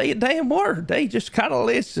didn't say a damn word. They just kind of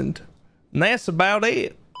listened. And that's about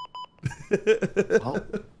it. Well,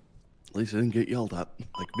 at least I didn't get yelled at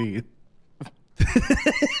like me.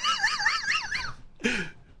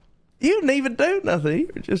 You didn't even do nothing. You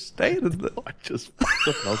were just standing there. I just...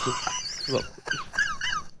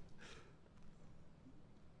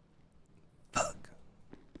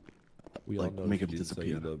 We all like, know make you him didn't say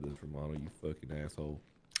disappear. you love this, Romano, you fucking asshole.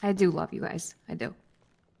 I do love you guys. I do.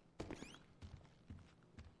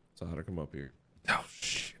 Cider, come up here. Oh,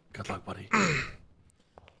 shit. Good luck, buddy.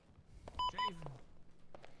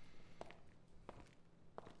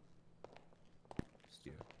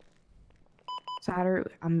 Cider,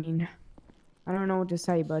 I mean, I don't know what to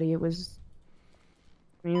say, buddy. It was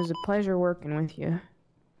a pleasure working with you.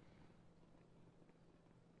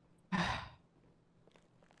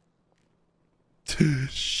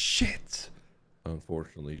 Shit.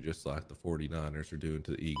 Unfortunately, just like the 49ers are doing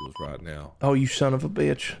to the Eagles right now. Oh, you son of a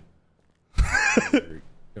bitch. You're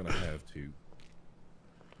gonna have to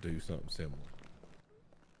do something similar.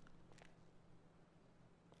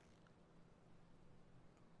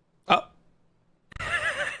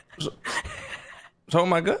 So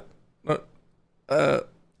am I good?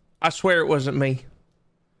 I swear it wasn't me.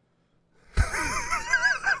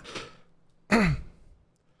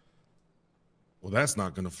 Well, that's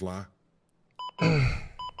not gonna fly.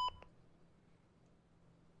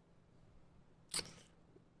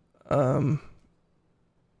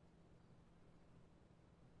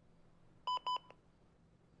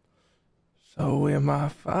 So am I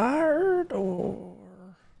fired or?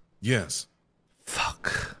 Yes.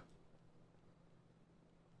 Fuck.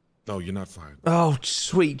 No, you're not fired. Oh,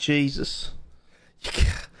 sweet Jesus. But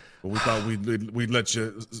we thought we'd let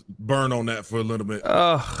you burn on that for a little bit.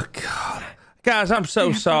 Oh God, guys, I'm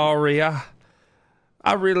so sorry. I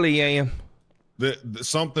really am.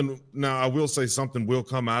 Something now. I will say something will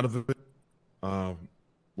come out of it.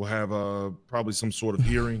 We'll have probably some sort of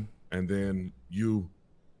hearing, and then you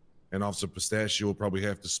and Officer Pistachio will probably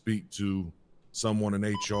have to speak to someone in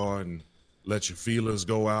HR and let your feelers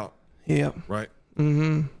go out. Yeah. Right.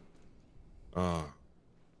 Mm-hmm.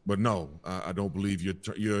 But no, I don't believe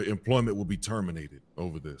your employment will be terminated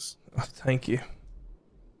over this. Thank you.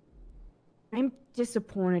 I'm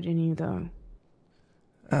disappointed in you, though.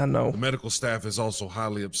 I know. The medical staff is also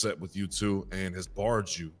highly upset with you too, and has barred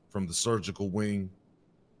you from the surgical wing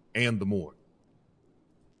and the morgue.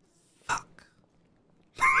 Fuck.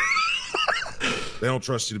 They don't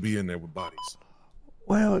trust you to be in there with bodies.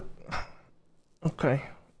 Well, okay.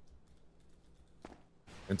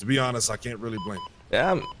 And to be honest, I can't really blame you.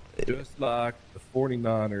 Yeah, just like the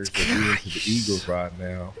 49ers are doing to the Eagles right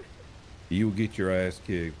now. You will get your ass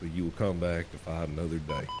kicked, but you will come back to fight another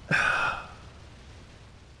day.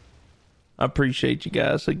 I appreciate you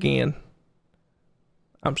guys again.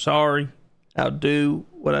 I'm sorry. I'll do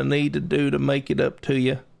what I need to do to make it up to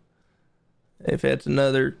you. If that's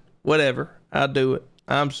another, whatever, I'll do it.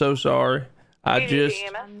 I'm so sorry. MB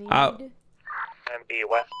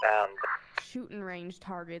westbound. Shooting range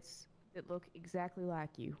targets that look exactly like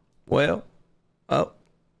you. Well, I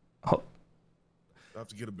have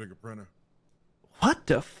to get a bigger printer. What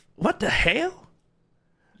the hell?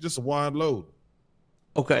 Just a wide load.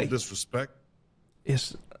 Okay. No disrespect.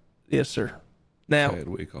 Yes, sir. Now,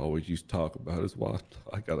 Chadwick always used to talk about his wife.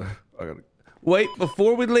 I gotta. Wait,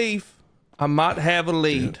 before we leave, I might have a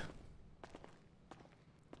lead.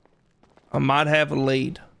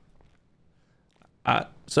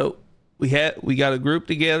 So we got a group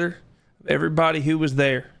together of everybody who was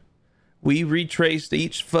there. We retraced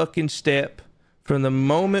each fucking step from the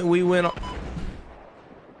moment we went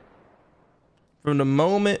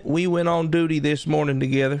on duty this morning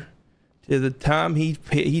together to the time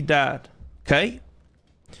he died. Okay?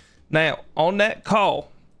 Now, on that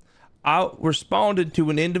call, I responded to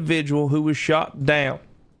an individual who was shot down,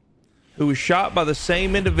 who was shot by the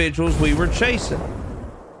same individuals we were chasing.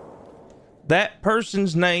 That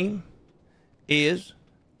person's name is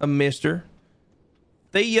a Mr.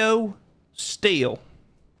 Theo Steele.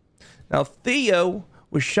 Now, Theo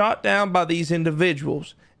was shot down by these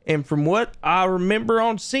individuals, and from what I remember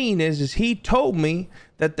on scene is he told me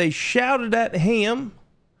that they shouted at him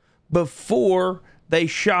before they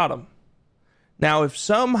shot him. Now, if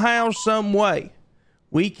somehow, some way,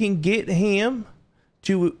 we can get him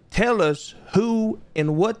to tell us who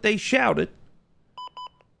and what they shouted,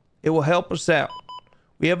 it will help us out.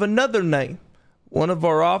 We have another name. One of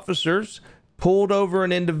our officers pulled over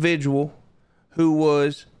an individual who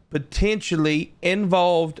was potentially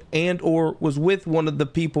involved and or was with one of the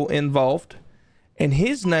people involved, and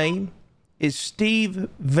his name is Steve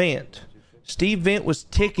Vent. Steve Vent was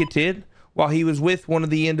ticketed while he was with one of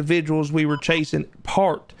the individuals we were chasing,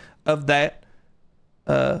 part of that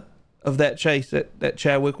chase that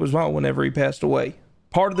Chadwick was on whenever he passed away.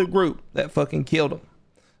 Part of the group that fucking killed him.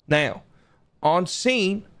 Now, on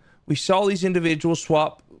scene, we saw these individuals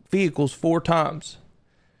swap vehicles 4 times.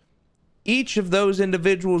 Each of those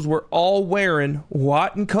individuals were all wearing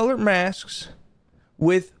white and colored masks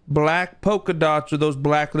with black polka dots or those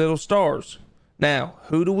black little stars. Now,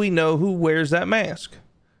 who do we know who wears that mask?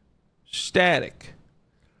 Static.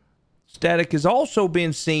 Static has also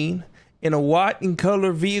been seen in a white and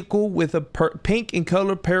color vehicle with a pink and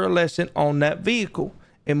color pearlescent on that vehicle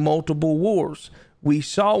in multiple wars. We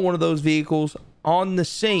saw one of those vehicles on the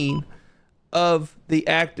scene of the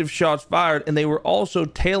active shots fired, and they were also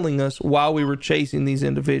tailing us while we were chasing these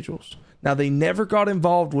individuals. Now, they never got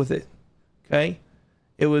involved with it. Okay?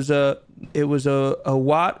 It was a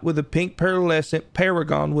white with a pink pearlescent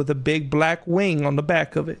Paragon with a big black wing on the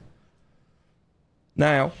back of it.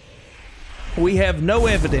 Now, we have no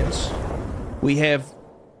evidence. We have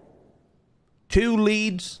 2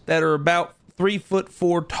 leads that are about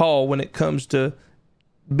 3'4" tall when it comes to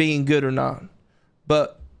being good or not.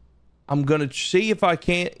 But I'm going to see if I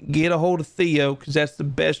can't get a hold of Theo, because that's the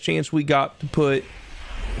best chance we got to put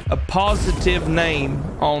a positive name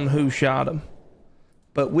on who shot him.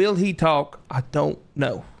 But will he talk? I don't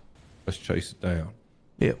know. Let's chase it down.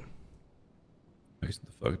 Yep. Chase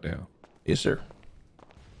it the fuck down. Yes, sir.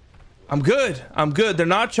 I'm good. I'm good. They're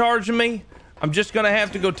not charging me. I'm just going to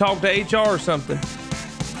have to go talk to HR or something.